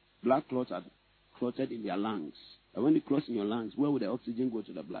embolism. Blood clots had clotted in their lungs. And when it clots in your lungs, where would the oxygen go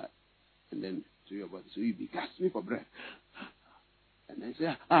to the blood? And then to your body. So you be gasping for breath. And then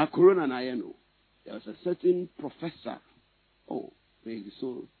say, corona na know. There was a certain professor. Oh, may his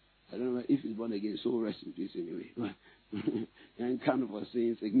soul. I don't know if he's born again. Soul rest in peace anyway. And kind of was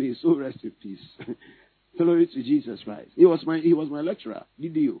saying, may his soul rest in peace. Glory to Jesus Christ. He was my lecturer,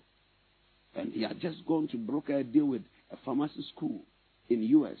 DDO. And he had just gone to broker a deal with a pharmacy school in the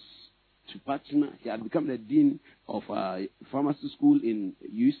U.S. to partner. He had become the dean of a pharmacy school in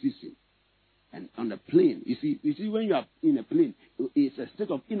UCC. And on the plane, you see, when you are in a plane, it's a state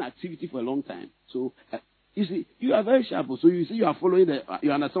of inactivity for a long time. So, you see, you are very sharp. So you see, you are following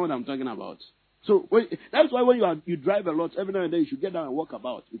you understand what I'm talking about. So that's why when you drive a lot, every now and then you should get down and walk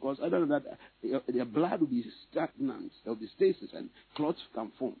about, because other than that, your blood will be stagnant, there will be stasis, and clots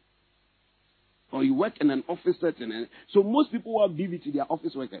can form. Or you work in an office setting, so most people who have DVT, they are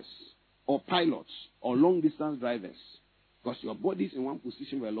office workers, or pilots, or long distance drivers, because your body is in one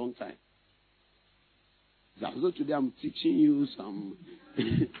position for a long time. So today I'm teaching you some.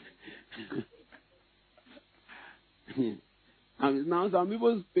 And now some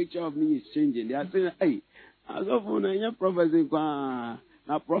people's picture of me is changing. They are saying, hey, I saw for a prophecy, now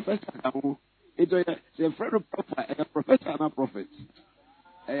professor, it's a friend of prophet, a professor, not prophet.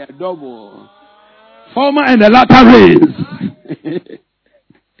 A double. Former and the latter race.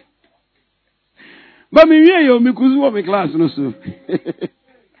 But me, you class, no, so.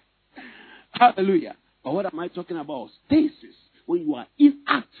 Hallelujah. But what am I talking about? Stasis. When you are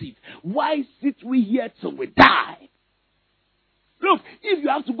inactive. Why sit we here till we die? Look, if you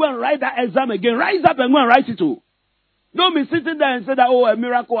have to go and write that exam again, rise up and go and write it too. Don't be sitting there and say that, oh, a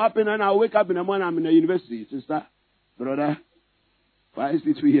miracle happened and I'll wake up in the morning, I'm in the university. Sister, brother, why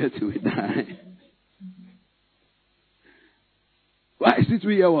sit we here till we die? Why sit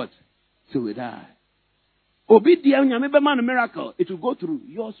we here what? Till we die. Obedience, a miracle. It will go through.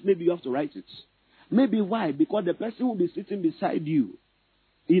 Yours, maybe you have to write it. Maybe why? Because the person will be sitting beside you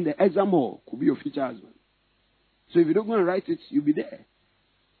in the exam hall could be your future husband. So if you don't go and write it, you'll be there.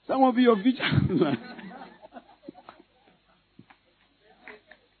 Some will be your future husband.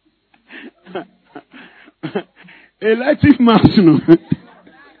 Elective mouse,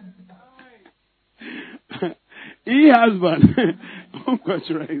 he husband. Oh, gosh,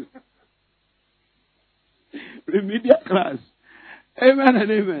 right. Remedial class. Amen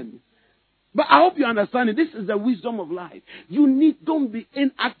and amen. But I hope you understand it. This is the wisdom of life. Don't be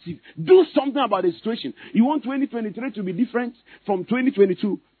inactive. Do something about the situation. You want 2023 to be different from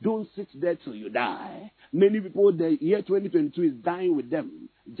 2022. Don't sit there till you die. Many people, the year 2022 is dying with them.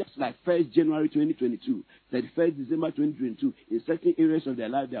 Just like 1st January 2022, 31st December 2022, in certain areas of their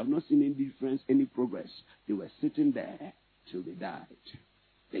life, they have not seen any difference, any progress. They were sitting there till they died.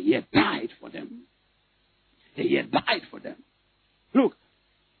 The year died for them. The year died for them. Look,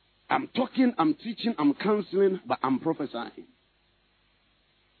 I'm talking, I'm teaching, I'm counseling, but I'm prophesying.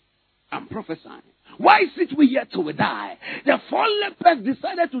 I'm prophesying. Why sit we here till we die? The 4 lepers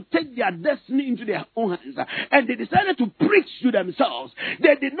decided to take their destiny into their own hands. And they decided to preach to themselves.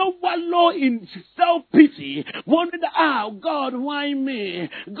 They did not wallow in self-pity. Wondering, God, why me?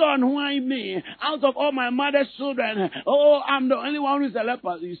 God, why me? Out of all my mother's children, I'm the only one who's a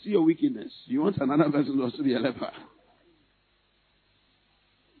leper. You see your wickedness. You want another person to also be a leper.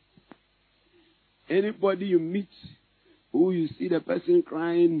 Anybody you meet, who you see the person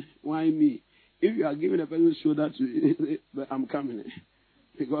crying, why me? If you are giving the person shoulder to, I'm coming.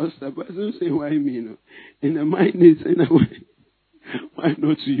 Because the person say, why me? You know? In the mind is saying, why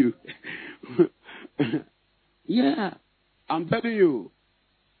not to you? Yeah, I'm telling you.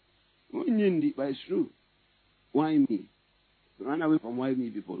 But it's true. Why me? Run away from why me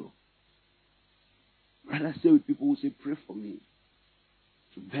people. Rather stay with people who say, pray for me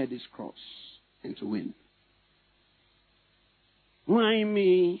to bear this cross and to win. Why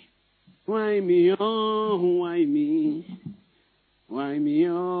me? Why me? Oh, why me? Why me?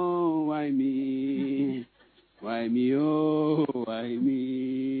 Oh, why me? Why me? Oh, why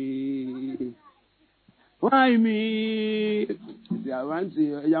me? Why me? See, I want to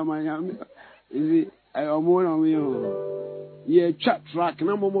see, I am more on me. Yeah, chat track.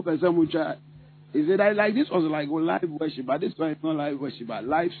 No more person chat. Is it like this was like live worship, but this one is not live worship, but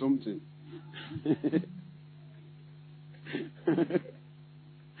live something.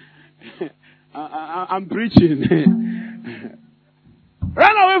 I'm preaching.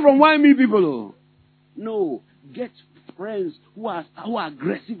 Run away from why me people. No, get friends who are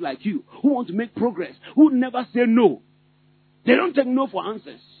aggressive like you, who want to make progress, who never say no. They don't take no for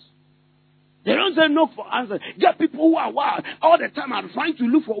answers. They don't say no for answers. Get people who are wild all the time are trying to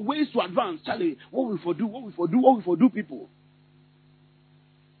look for ways to advance. Charlie, what we for do people.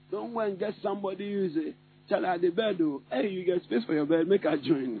 Don't go and get somebody who say, Charlie, at the bed, though. Hey, you get space for your bed, make her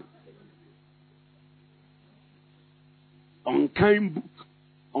join. On kind book,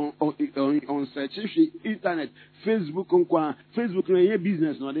 on search internet, Facebook, Facebook, no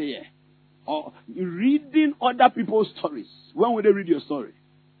business, not there. Or reading other people's stories. When will they read your story?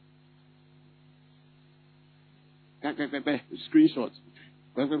 Screenshot.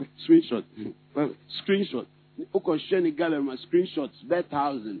 Screenshot. Screenshots, bet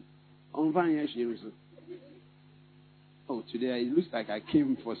 1,000. Oh, today it looks like I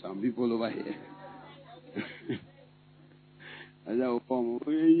came for some people over here.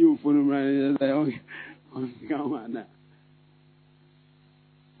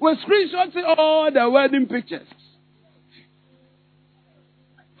 We're screenshotting all the wedding pictures.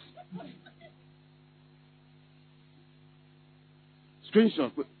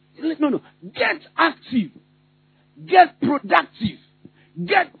 Screenshot. No. Get active. Get productive.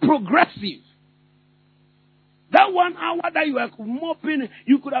 Get progressive. That 1 hour that you were mopping,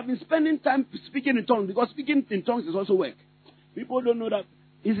 you could have been spending time speaking in tongues, because speaking in tongues is also work. People don't know that.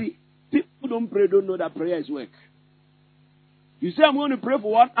 You see, people don't pray, don't know that prayer is work. You say, I'm going to pray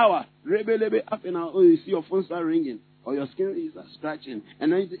for 1 hour. Rebe, half an hour. Oh, you see your phone start ringing, or your skin is scratching.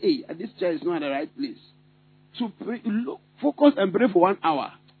 And then you say, hey, this chair is not at the right place. So pray, look, focus and pray for 1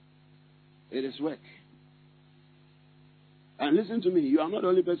 hour. It is work. And listen to me, you are not the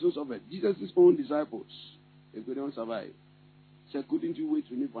only person who suffered. Jesus' own disciples, if they don't survive, said, couldn't you wait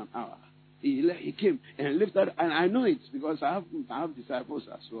for me for 1 hour? He came and lifted, and I know it because I have disciples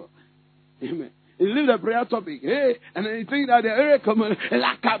as well. Amen. He lifted the prayer topic. Hey, and then he think that the area come on,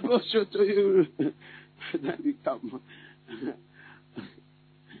 like I will show to you. Then we come.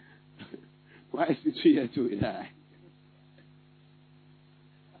 Why is it here to die?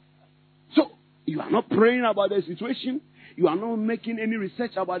 So you are not praying about the situation. You are not making any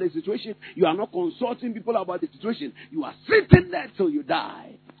research about the situation. You are not consulting people about the situation. You are sitting there till you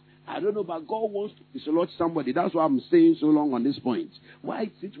die. I don't know, but God wants to dislodge somebody. That's why I'm staying so long on this point. Why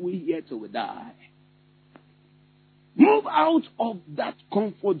sit we here till we die? Move out of that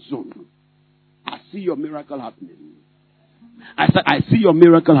comfort zone. I see your miracle happening. I said, I see your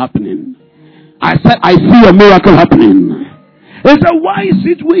miracle happening. I said, I see your miracle happening. He said, why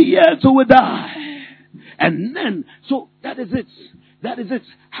sit we here till we die? And then, so that is it. That is it.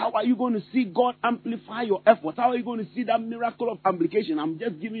 How are you going to see God amplify your efforts? How are you going to see that miracle of application? I'm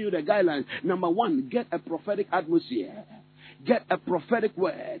just giving you the guidelines. Number one, get a prophetic atmosphere. Get a prophetic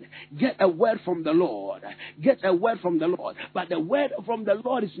word. Get a word from the Lord. Get a word from the Lord. But the word from the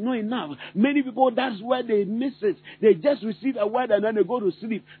Lord is not enough. Many people, that's where they miss it. They just receive a word and then they go to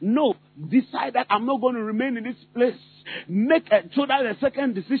sleep. No. Decide that I'm not going to remain in this place. So that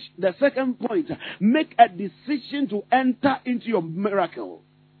the second point, make a decision to enter into your miracle.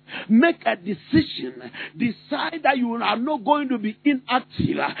 Make a decision. Decide that you are not going to be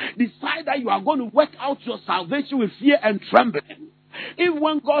inactive. Decide that you are going to work out your salvation with fear and trembling. If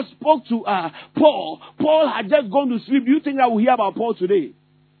when God spoke to Paul had just gone to sleep, do you think I will hear about Paul today?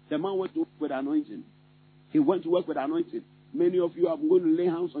 The man went to work with anointing. He went to work with anointing. Many of you, I'm going to lay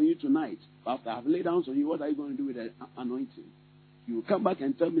hands on you tonight. After I've laid hands on you, what are you going to do with the anointing? You will come back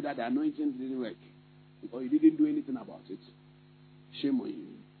and tell me that the anointing didn't work. Because you didn't do anything about it. Shame on you.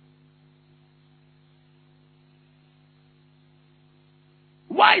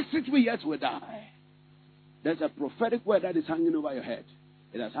 Why sit we yet will die? There's a prophetic word that is hanging over your head.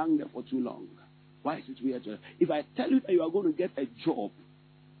 It has hung there for too long. Why sit we yet will die? If I tell you that you are going to get a job,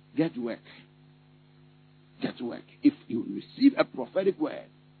 get to work. Get to work. If you receive a prophetic word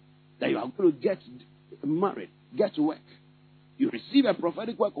that you are going to get married, get to work. You receive a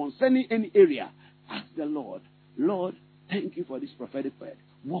prophetic word concerning any area, ask the Lord, Lord, thank you for this prophetic word.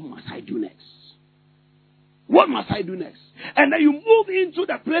 What must I do next? What must I do next? And then you move into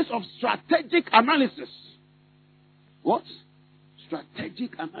the place of strategic analysis. What?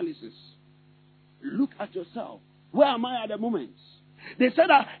 Strategic analysis. Look at yourself. Where am I at the moment? They said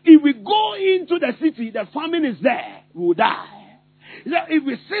that if we go into the city, the famine is there, we will die. If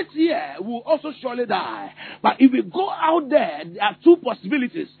we sit here, we will also surely die. But if we go out there, there are two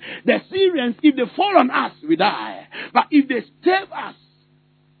possibilities. The Syrians, if they fall on us, we die. But if they save us,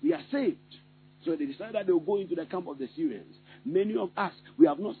 we are saved. So they decided that they will go into the camp of the Syrians. Many of us, we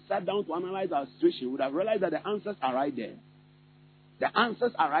have not sat down to analyze our situation. We would have realized that the answers are right there. The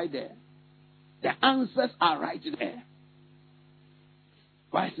answers are right there. The answers are right there.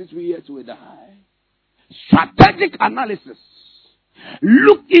 Why sit we here to die? Strategic analysis.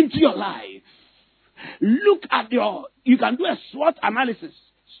 Look into your life. Look at you can do a SWOT analysis.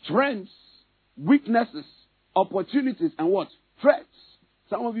 Strengths, weaknesses, opportunities, and what? Threats.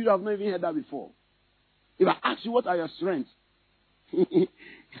 Some of you have not even heard that before. If I ask you what are your strengths,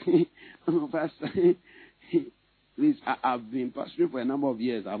 Pastor, please, I've been pastoring for a number of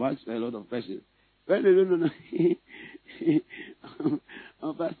years. I've asked a lot of questions. Well, no.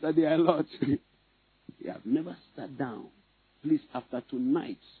 Pastor, there are a lot. You have never sat down. Please, after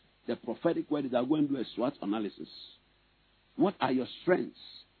tonight, the prophetic word is I'm going to do a SWOT analysis. What are your strengths?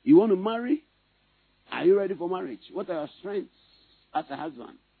 You want to marry? Are you ready for marriage? What are your strengths as a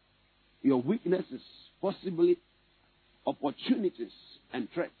husband? Your weaknesses, possibly opportunities and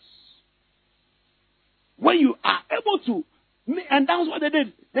threats. When you are able to, and that's what they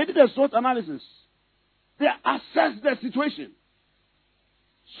did. They did a SWOT analysis. They assessed the situation.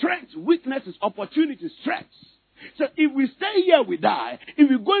 Strengths, weaknesses, opportunities, threats. So if we stay here, we die. If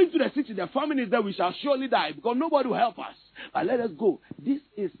we go into the city, the famine is there, we shall surely die because nobody will help us. But let us go. This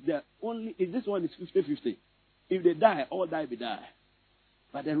one is 50-50. If they die, all die, we die.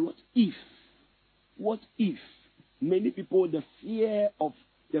 But then what if? What if? Many people, the fear of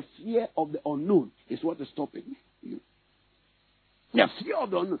the unknown is what is stopping you. The fear of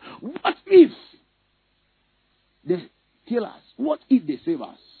the unknown. What if they kill us? What if they save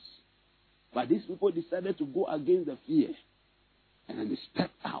us? But these people decided to go against the fear. And then they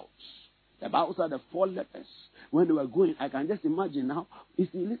stepped out. The Bible said the 4 lepers, when they were going, I can just imagine now. You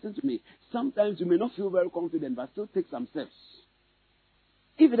see, listen to me. Sometimes you may not feel very confident, but still take some steps.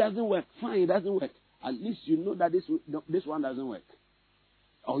 If it doesn't work, fine, it doesn't work. At least you know that this one doesn't work.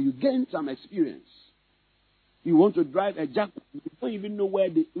 Or you gain some experience. You want to drive a Jaguar, you don't even know where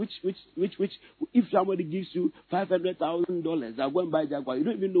if somebody gives you $500,000, they'll go and buy a Jaguar. You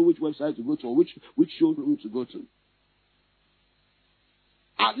don't even know which website to go to or which showroom to go to.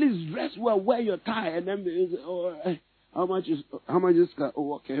 At least dress well, wear your tie, and then how much is car?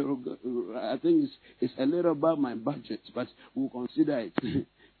 Oh, okay, I think it's a little above my budget, but we'll consider it.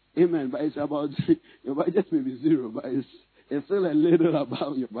 Amen. But it's about your budget may be 0, but it's still a little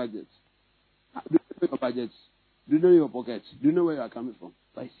above your budget. Do you know your budgets? Do you know your pockets? Do you know where you are coming from?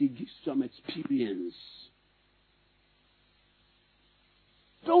 But it gives some experience.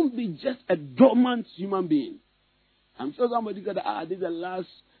 Don't be just a dormant human being. I'm sure somebody said, this is the last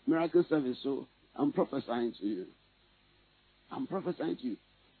miracle service, so I'm prophesying to you. I'm prophesying to you.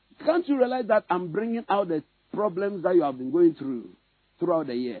 Can't you realize that I'm bringing out the problems that you have been going through throughout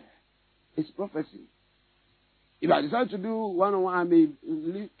the year? It's prophecy. If I decide to do one-on-one, I may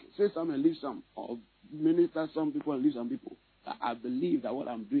say some and leave some, or minister some people and leave some people. I believe that what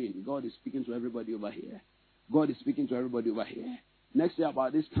I'm doing, God is speaking to everybody over here. God is speaking to everybody over here. Next year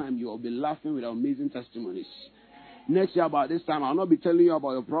about this time, you will be laughing with amazing testimonies. Next year about this time, I'll not be telling you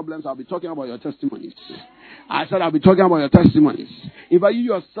about your problems. I'll be talking about your testimonies. I said I'll be talking about your testimonies. If you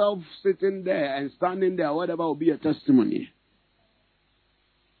yourself sitting there and standing there, whatever will be a testimony.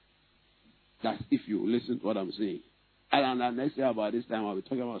 That's if you listen to what I'm saying. And next year about this time, I'll be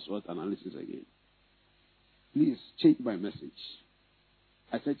talking about SWOT analysis again. Please change my message.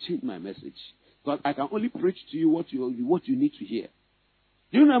 I said change my message. Because I can only preach to you what you need to hear.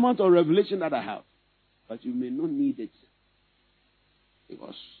 Do you know the amount of revelation that I have? But you may not need it.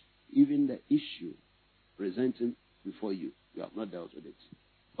 Because even the issue presenting before you, you have not dealt with it.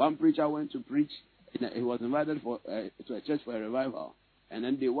 One preacher went to preach. He was invited to a church for a revival. And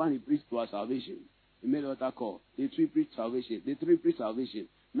then day one, he preached about salvation. He made an altar call. Day two, preached salvation. Day three, preached salvation.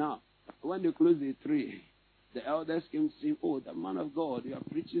 Now, when they closed day three, the elders came saying, oh, the man of God, you are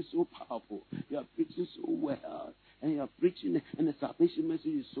preaching so powerful. You are preaching so well. And you are preaching, and the salvation message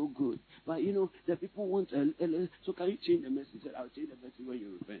is so good. But, the people want so can you change the message? He said, I'll change the message when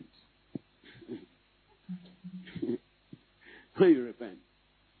you repent. When you repent.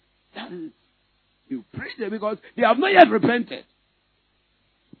 That is, you preach them because they have not yet repented.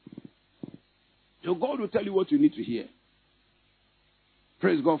 So God will tell you what you need to hear.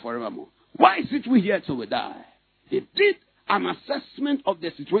 Praise God forevermore. Why sit we here till we die? They did an assessment of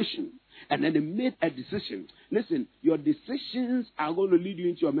the situation and then they made a decision. Listen, your decisions are going to lead you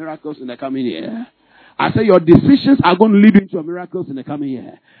into your miracles in the coming year. I say your decisions are going to lead you into your miracles in the coming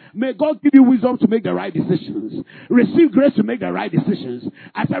year. May God give you wisdom to make the right decisions. Receive grace to make the right decisions.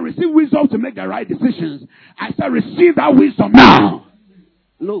 I say receive wisdom to make the right decisions. I say receive that wisdom now.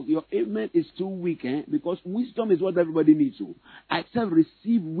 Look, your amen is too weak, because wisdom is what everybody needs to. I said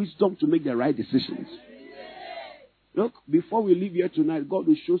receive wisdom to make the right decisions. Look, before we leave here tonight, God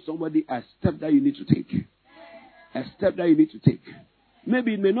will show somebody a step that you need to take. A step that you need to take.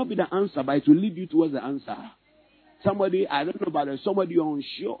 Maybe it may not be the answer, but it will lead you towards the answer. Somebody, I don't know about it, somebody you're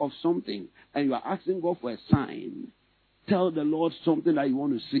unsure of something, and you are asking God for a sign. Tell the Lord something that you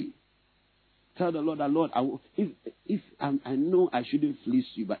want to see. Tell the Lord that, Lord, I know I shouldn't fleece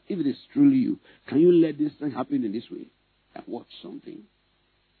you, but if it is truly you, can you let this thing happen in this way? And watch something.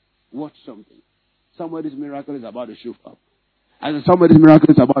 Watch something. Somebody's miracle is about to show up. And somebody's miracle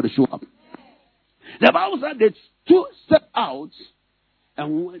is about to show up. The Bible said they stepped out,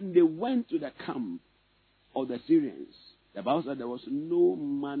 and when they went to the camp of the Syrians, the Bible said there was no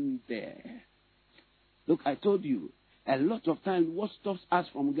man there. Look, I told you, a lot of times, what stops us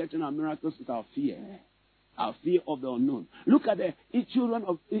from getting our miracles is our fear. Our fear of the unknown. Look at the children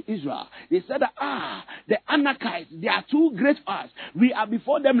of Israel. They said, the Anakites, they are too great for us. We are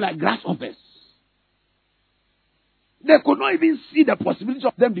before them like grasshoppers. They could not even see the possibility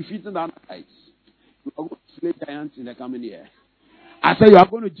of them defeating the Anakites. You are going to slay giants in the coming year. I say you are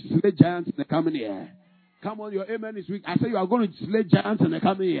going to slay giants in the coming year. Come on, your amen is weak. I say you are going to slay giants in the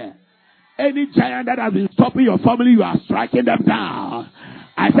coming year. Any giant that has been stopping your family, you are striking them down.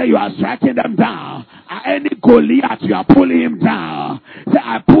 I say you are striking them down. Any Goliath, you are pulling him down. Say,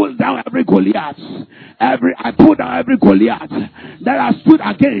 I pull down every Goliath. I pull down every Goliath that has stood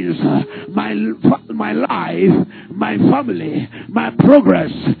against my life, my family, my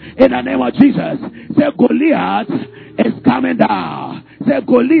progress. In the name of Jesus. Say, Goliath is coming down. Say,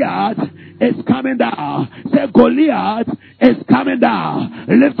 Goliath is coming down. Say, Goliath is coming down.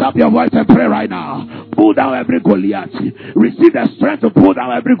 Lift up your voice and pray right now. Pull down every Goliath. Receive the strength to pull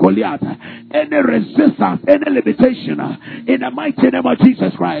down every Goliath. Any resistance, any limitation, in the mighty name of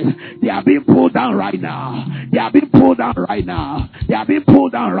Jesus Christ, they are being pulled down right now. They are being pulled down right now. They are being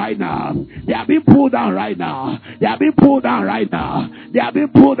pulled down right now. They are being pulled down right now. They are being pulled down right now. They are being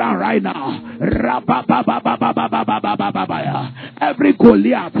pulled down right now. Every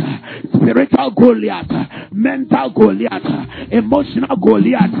Goliath, spiritual Goliath, mental Goliath, emotional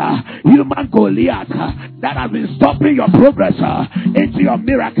Goliath, human Goliath that has been stopping your progress into your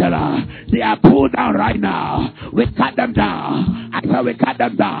miracle, they are pulled down right now. We cut them down. I said we cut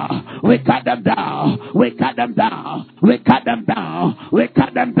them down. We cut them down. We cut them down. We cut them down. We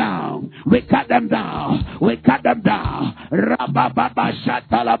cut them down. We cut them down. We cut them down. Rabababa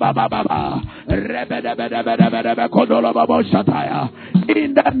shatalababa. Rebedebedebedebedebe kodolobabo shataya.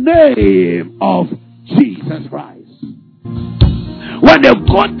 In the name of Jesus Christ. When they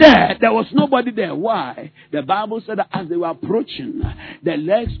got there, there was nobody there. Why? The Bible said that as they were approaching, the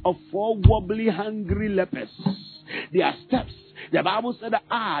legs of 4 wobbly, hungry lepers, their steps, the Bible said that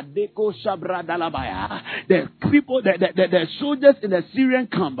Deko Shabra Dalabaya, the people, the soldiers in the Syrian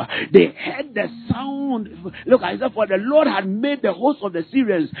camp, they heard the sound. Look, I said, for the Lord had made the host of the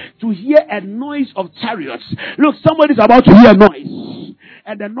Syrians to hear a noise of chariots. Look, somebody's about to hear a noise,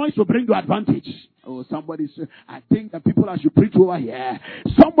 and the noise will bring you advantage. Oh, I think the people I should preach over here.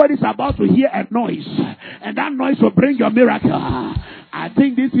 Somebody's about to hear a noise, and that noise will bring your miracle. I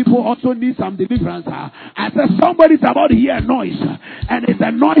think these people also need some deliverance. I said somebody's about to hear a noise, and it's the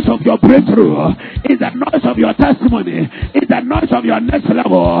noise of your breakthrough. It's the noise of your testimony. It's the noise of your next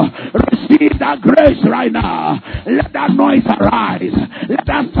level. Receive that grace right now. Let that noise arise. Let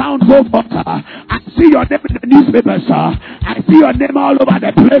that sound go forth. I see your name in the newspapers. I see your name all over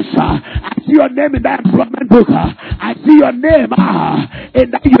the place. I see your name in that employment book. I see your name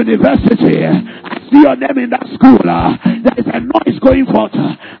in that university. I see your name in that school. There is a noise going forth.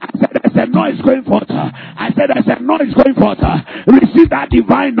 I said there's a noise going forth. I said there's a noise going forth. Receive that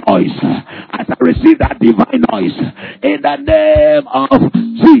divine noise. I said receive that divine noise in the name of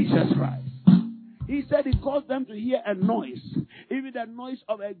Jesus Christ. He said he caused them to hear a noise, even the noise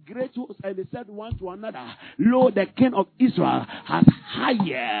of a great host, and they said one to another, lo, the king of Israel has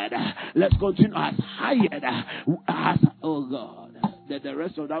hired. Let's continue. Oh God, that the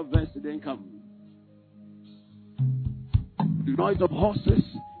rest of that verse didn't come. Noise of horses,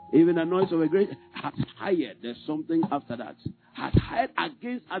 even the noise of a great, has hired. There's something after that. Has hired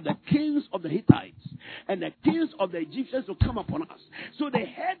against us the kings of the Hittites and the kings of the Egyptians to come upon us. So they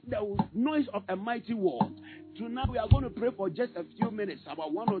heard the noise of a mighty war. Tonight we are going to pray for just a few minutes,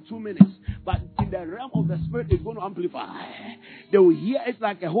 about 1 or 2 minutes. But in the realm of the spirit, it's going to amplify. They will hear it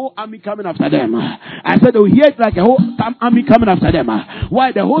like a whole army coming after them. I said they will hear it like a whole army coming after them.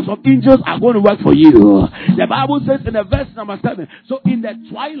 Why? The host of angels are going to work for you. The Bible says in the verse number 7, so in the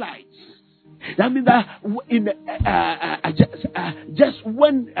twilight, that means that in the, just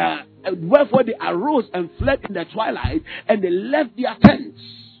when wherefore they arose and fled in the twilight, and they left their tents.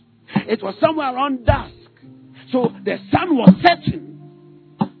 It was somewhere around dusk. So the sun was setting.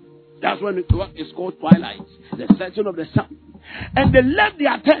 That's when it's called twilight, the setting of the sun. And they left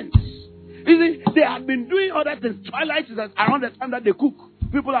their tents. You see, they have been doing other things. Twilight is around the time that they cook.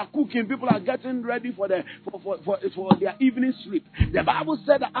 People are cooking. People are getting ready for their evening sleep. The Bible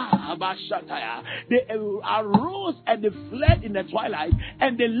said, they arose and they fled in the twilight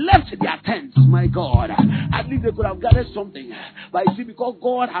and they left their tents. My God, at least they could have gathered something. But you see, because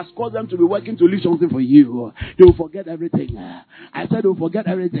God has called them to be working to leave something for you, they will forget everything. I said they will forget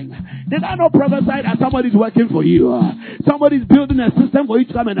everything. Did I not prophesy that somebody's working for you? Somebody's building a system for you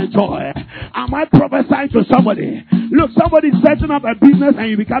to come and enjoy. Am I prophesying to somebody? Look, somebody's setting up a business and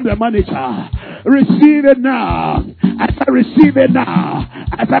you become the manager. Receive it now. I said receive it now.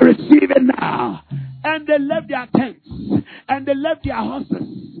 I said receive it now. And they left their tents. And they left their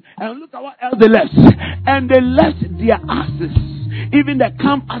horses. And look at what else they left. And they left their asses, even the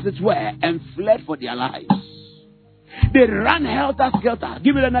camp as it were, and fled for their lives. They ran helter-skelter.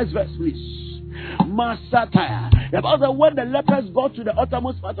 Give me the next verse, please. Masataya. About when the lepers got to the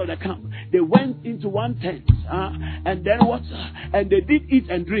uttermost part of the camp, they went into one tent, and then what? And they did eat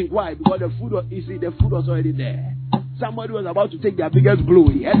and drink. Why? Because the food was already there. Somebody was about to take their biggest blow.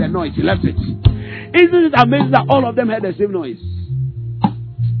 He heard the noise. He left it. Isn't it amazing that all of them had the same noise?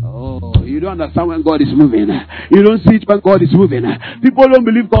 Oh, you don't understand when God is moving. You don't see it when God is moving. People don't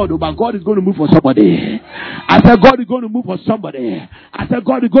believe God, but God is going to move for somebody. I said God is going to move for somebody. I said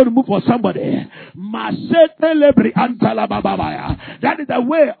God is going to move for somebody. That is the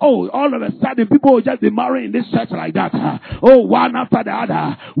way, all of a sudden people will just be marrying in this church like that. One after the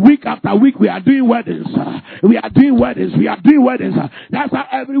other. Week after week we are doing weddings. We are doing weddings. That's how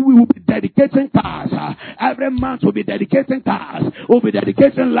every week we'll be dedicating cars. Every month we'll be dedicating cars. We'll be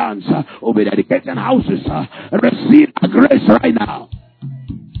dedicating lands. We'll be dedicating houses. Receive a grace right now.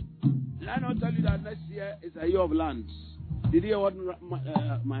 Did I not tell you that next year is a year of lands? Did you hear what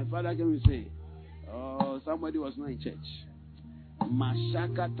my father came to say? Oh, somebody was not in church.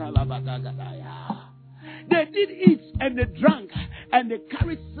 They did eat and they drank and they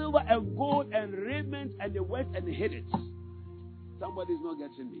carried silver and gold and raiment and they went and hid it. Somebody's not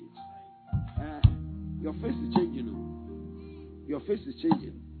getting me. Your face is changing. Your face is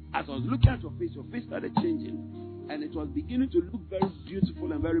changing. As I was looking at your face started changing. And it was beginning to look very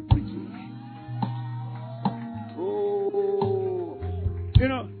beautiful and very pretty. Oh. You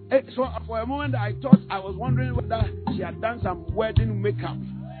know, so for a moment I thought, I was wondering whether she had done some wedding makeup.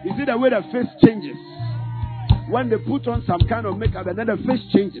 You see the way the face changes. when they put on some kind of makeup and then the face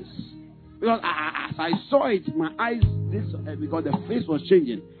changes. Because as I saw it, my eyes, because the face was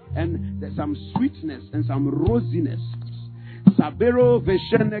changing. And there's some sweetness and some rosiness. Sabero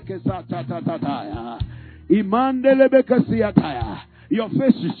vesheneke sa-ta-ta-ta-ta. Imandelebekasiataya. Your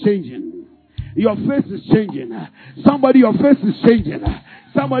face is changing. Your face is changing. Somebody, your face is changing.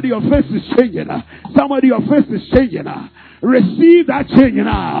 Somebody, your face is changing. Somebody, your face is changing. Receive that change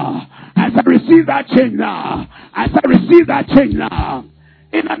now. As I receive that change now. As I receive that change now.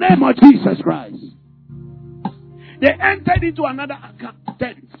 In the name of Jesus Christ. They entered into another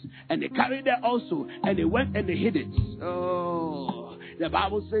tent. And they carried it also. And they went and they hid it. Oh. The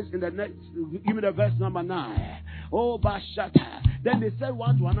Bible says in the next, give me the verse number 9. Oh, Bashata. Then they said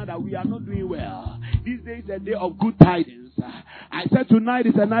one to another, we are not doing well. This day is a day of good tidings. I said tonight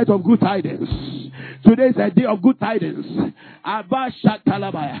is a night of good tidings. Today is a day of good tidings.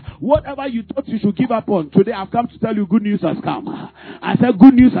 Whatever you thought you should give up on, today I've come to tell you good news has come. I said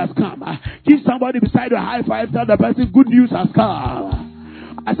good news has come. Give somebody beside you a high five, tell the person good news has come.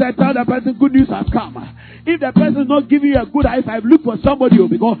 I said, tell the person good news has come. If the person is not giving you a good high five, look for somebody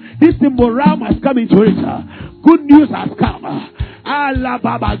because this thing morale must come into it. Good news has come. Allah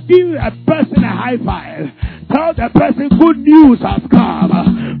Baba, give a person a high five. Tell the person good news has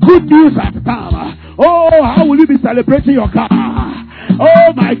come. Good news has come. Oh, how will you be celebrating your car?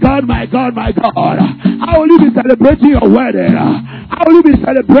 Oh my God, my God, my God. How will you be celebrating your wedding? How will you be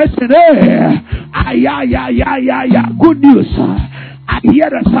celebrating good news. I hear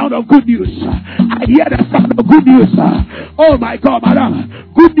the sound of good news. I hear the sound of good news. Oh my God, madam.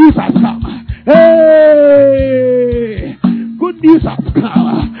 Good news has come. Hey! Good news has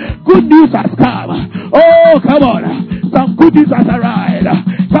come. Good news has come. Oh, come on. Some good news has arrived.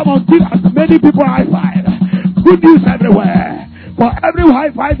 Come on, give as many people high five. Good news everywhere. For every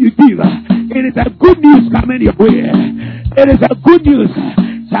high five you give, it is a good news coming your way. It is a good news.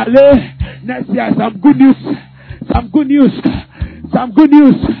 Charlie, next year some good news. Some good news. Some good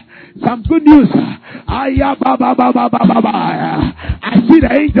news. Some good news. I see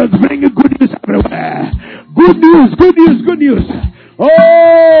the angels bringing good news everywhere. Good news, good news, good news.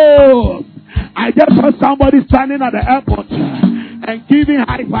 Oh, I just saw somebody standing at the airport and giving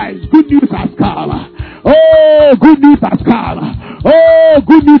high fives. Good news has come. Oh, good news has come. Oh,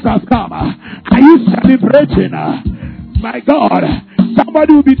 good news has come. Are you celebrating? My God,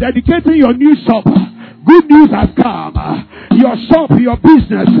 somebody will be dedicating your new shop. Good news has come. Your shop, your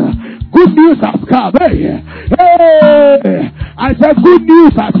business. Good news has come. Hey, hey! I said good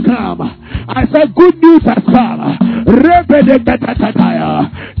news has come. I said good news has come. Do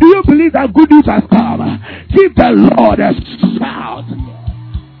you believe that good news has come? Give the Lord a shout.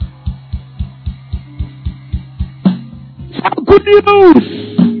 Shout good news.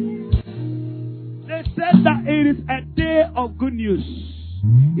 They said that it is a day of good news.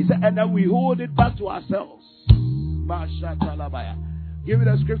 He said, and then we hold it back to ourselves. Give me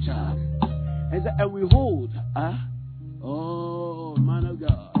the scripture. He said, and we hold, oh, man of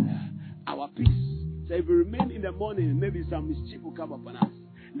God, our peace. So if we remain in the morning, maybe some mischief will come upon us.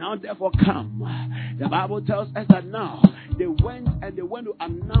 Now therefore come. The Bible tells us that now they went to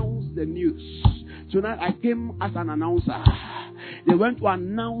announce the news. Tonight I came as an announcer. They went to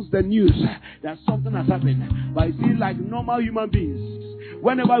announce the news that something has happened. But you see, like normal human beings,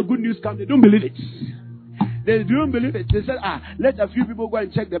 whenever good news comes, they don't believe it. They don't believe it. They said, let a few people go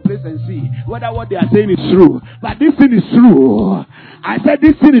and check the place and see whether what they are saying is true. But this thing is true. I said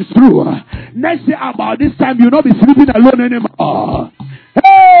this thing is true. Next year about this time, you'll not be sleeping alone anymore.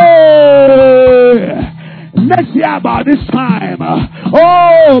 Hey! Next year about this time,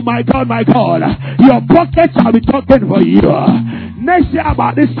 oh my God, your pockets shall be talking for you. Next year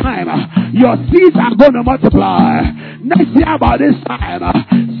about this time, your seeds are going to multiply. Next year about this time,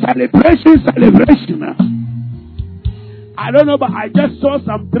 celebration. I don't know, but I just saw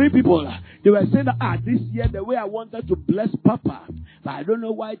some 3 people. They were saying that this year the way I wanted to bless Papa, but I don't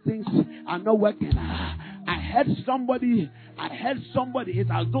know why things are not working. I heard somebody, it's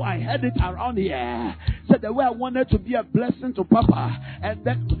as though I heard it around here. Said the way I wanted to be a blessing to Papa. And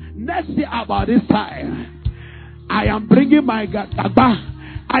then next year about this time, I am bringing my gaba.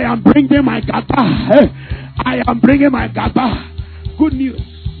 I am bringing my gaba. I am bringing my gaba. Good news.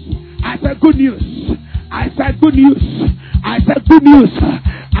 I said good news. I said good news. I said good news.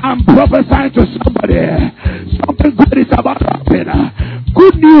 I'm prophesying to somebody. Something good is about to happen.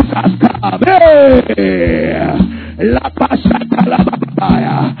 Good news has come. Hey!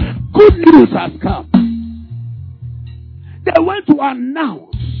 Good news has come. They went to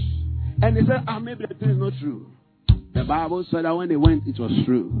announce. And they said, maybe the thing is not true. The Bible said that when they went, it was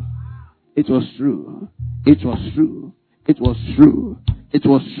true. It was true. It was true. It was true. It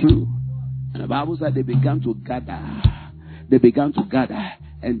was true. And the Bible said they began to gather. They began to gather.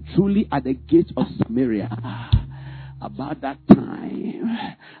 And truly at the gate of Samaria, about that time,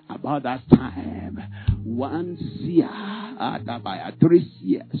 1 seah, 3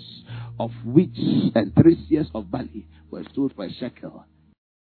 seahs of wheat and 3 seahs of barley were sold for a shekel.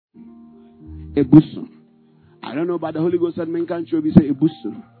 Ebusu. I don't know about the Holy Ghost and men can't you say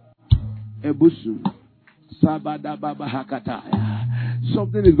ebusu. Ebusu. Sabada baba hakataya.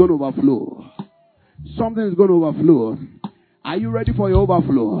 Something is going to overflow. Something is going to overflow. Are you ready for your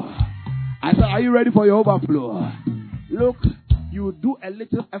overflow? I said, are you ready for your overflow? Look, you do a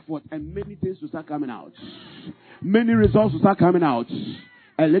little effort and many things will start coming out. Many results will start coming out.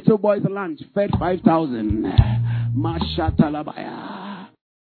 A little boy's lunch fed 5,000. Mashatalabaya.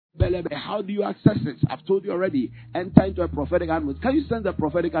 How do you access it? I've told you already. Enter into a prophetic atmosphere. Can you sense the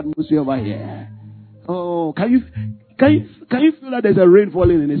prophetic atmosphere over here? Oh, can you feel that there's a rain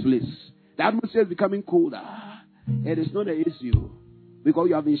falling in this place? The atmosphere is becoming colder. It is not an issue because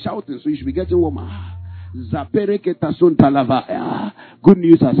you have been shouting, so you should be getting warmer. Good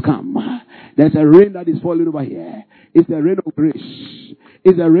news has come. There's a rain that is falling over here. It's a rain of grace.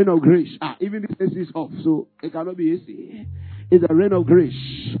 It's a rain of grace. Even this AC is off, so it cannot be easy. It's a rain of grace.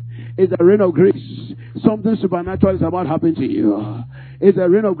 It's a rain of grace. Something supernatural is about to happen to you. It's a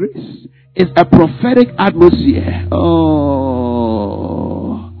rain of grace. It's a prophetic atmosphere. Oh,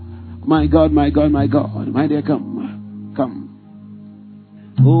 my God, my God, my God. My dear, come. Come.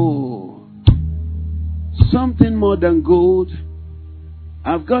 Oh, something more than gold.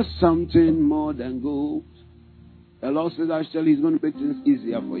 I've got something more than gold. The Lord says actually He's going to make things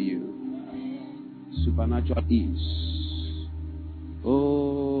easier for you. Supernatural ease.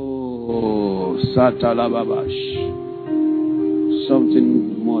 Oh, Satalababash.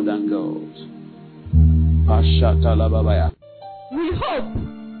 Something more than gold. Ashatalababaya. We hope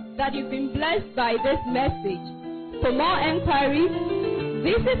that you've been blessed by this message. For more enquiries,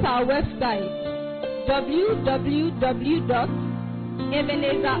 visit our website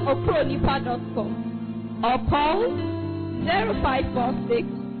www.ebenezerokronipa.com or call 0546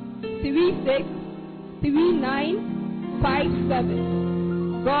 36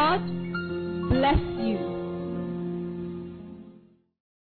 3957. God bless you.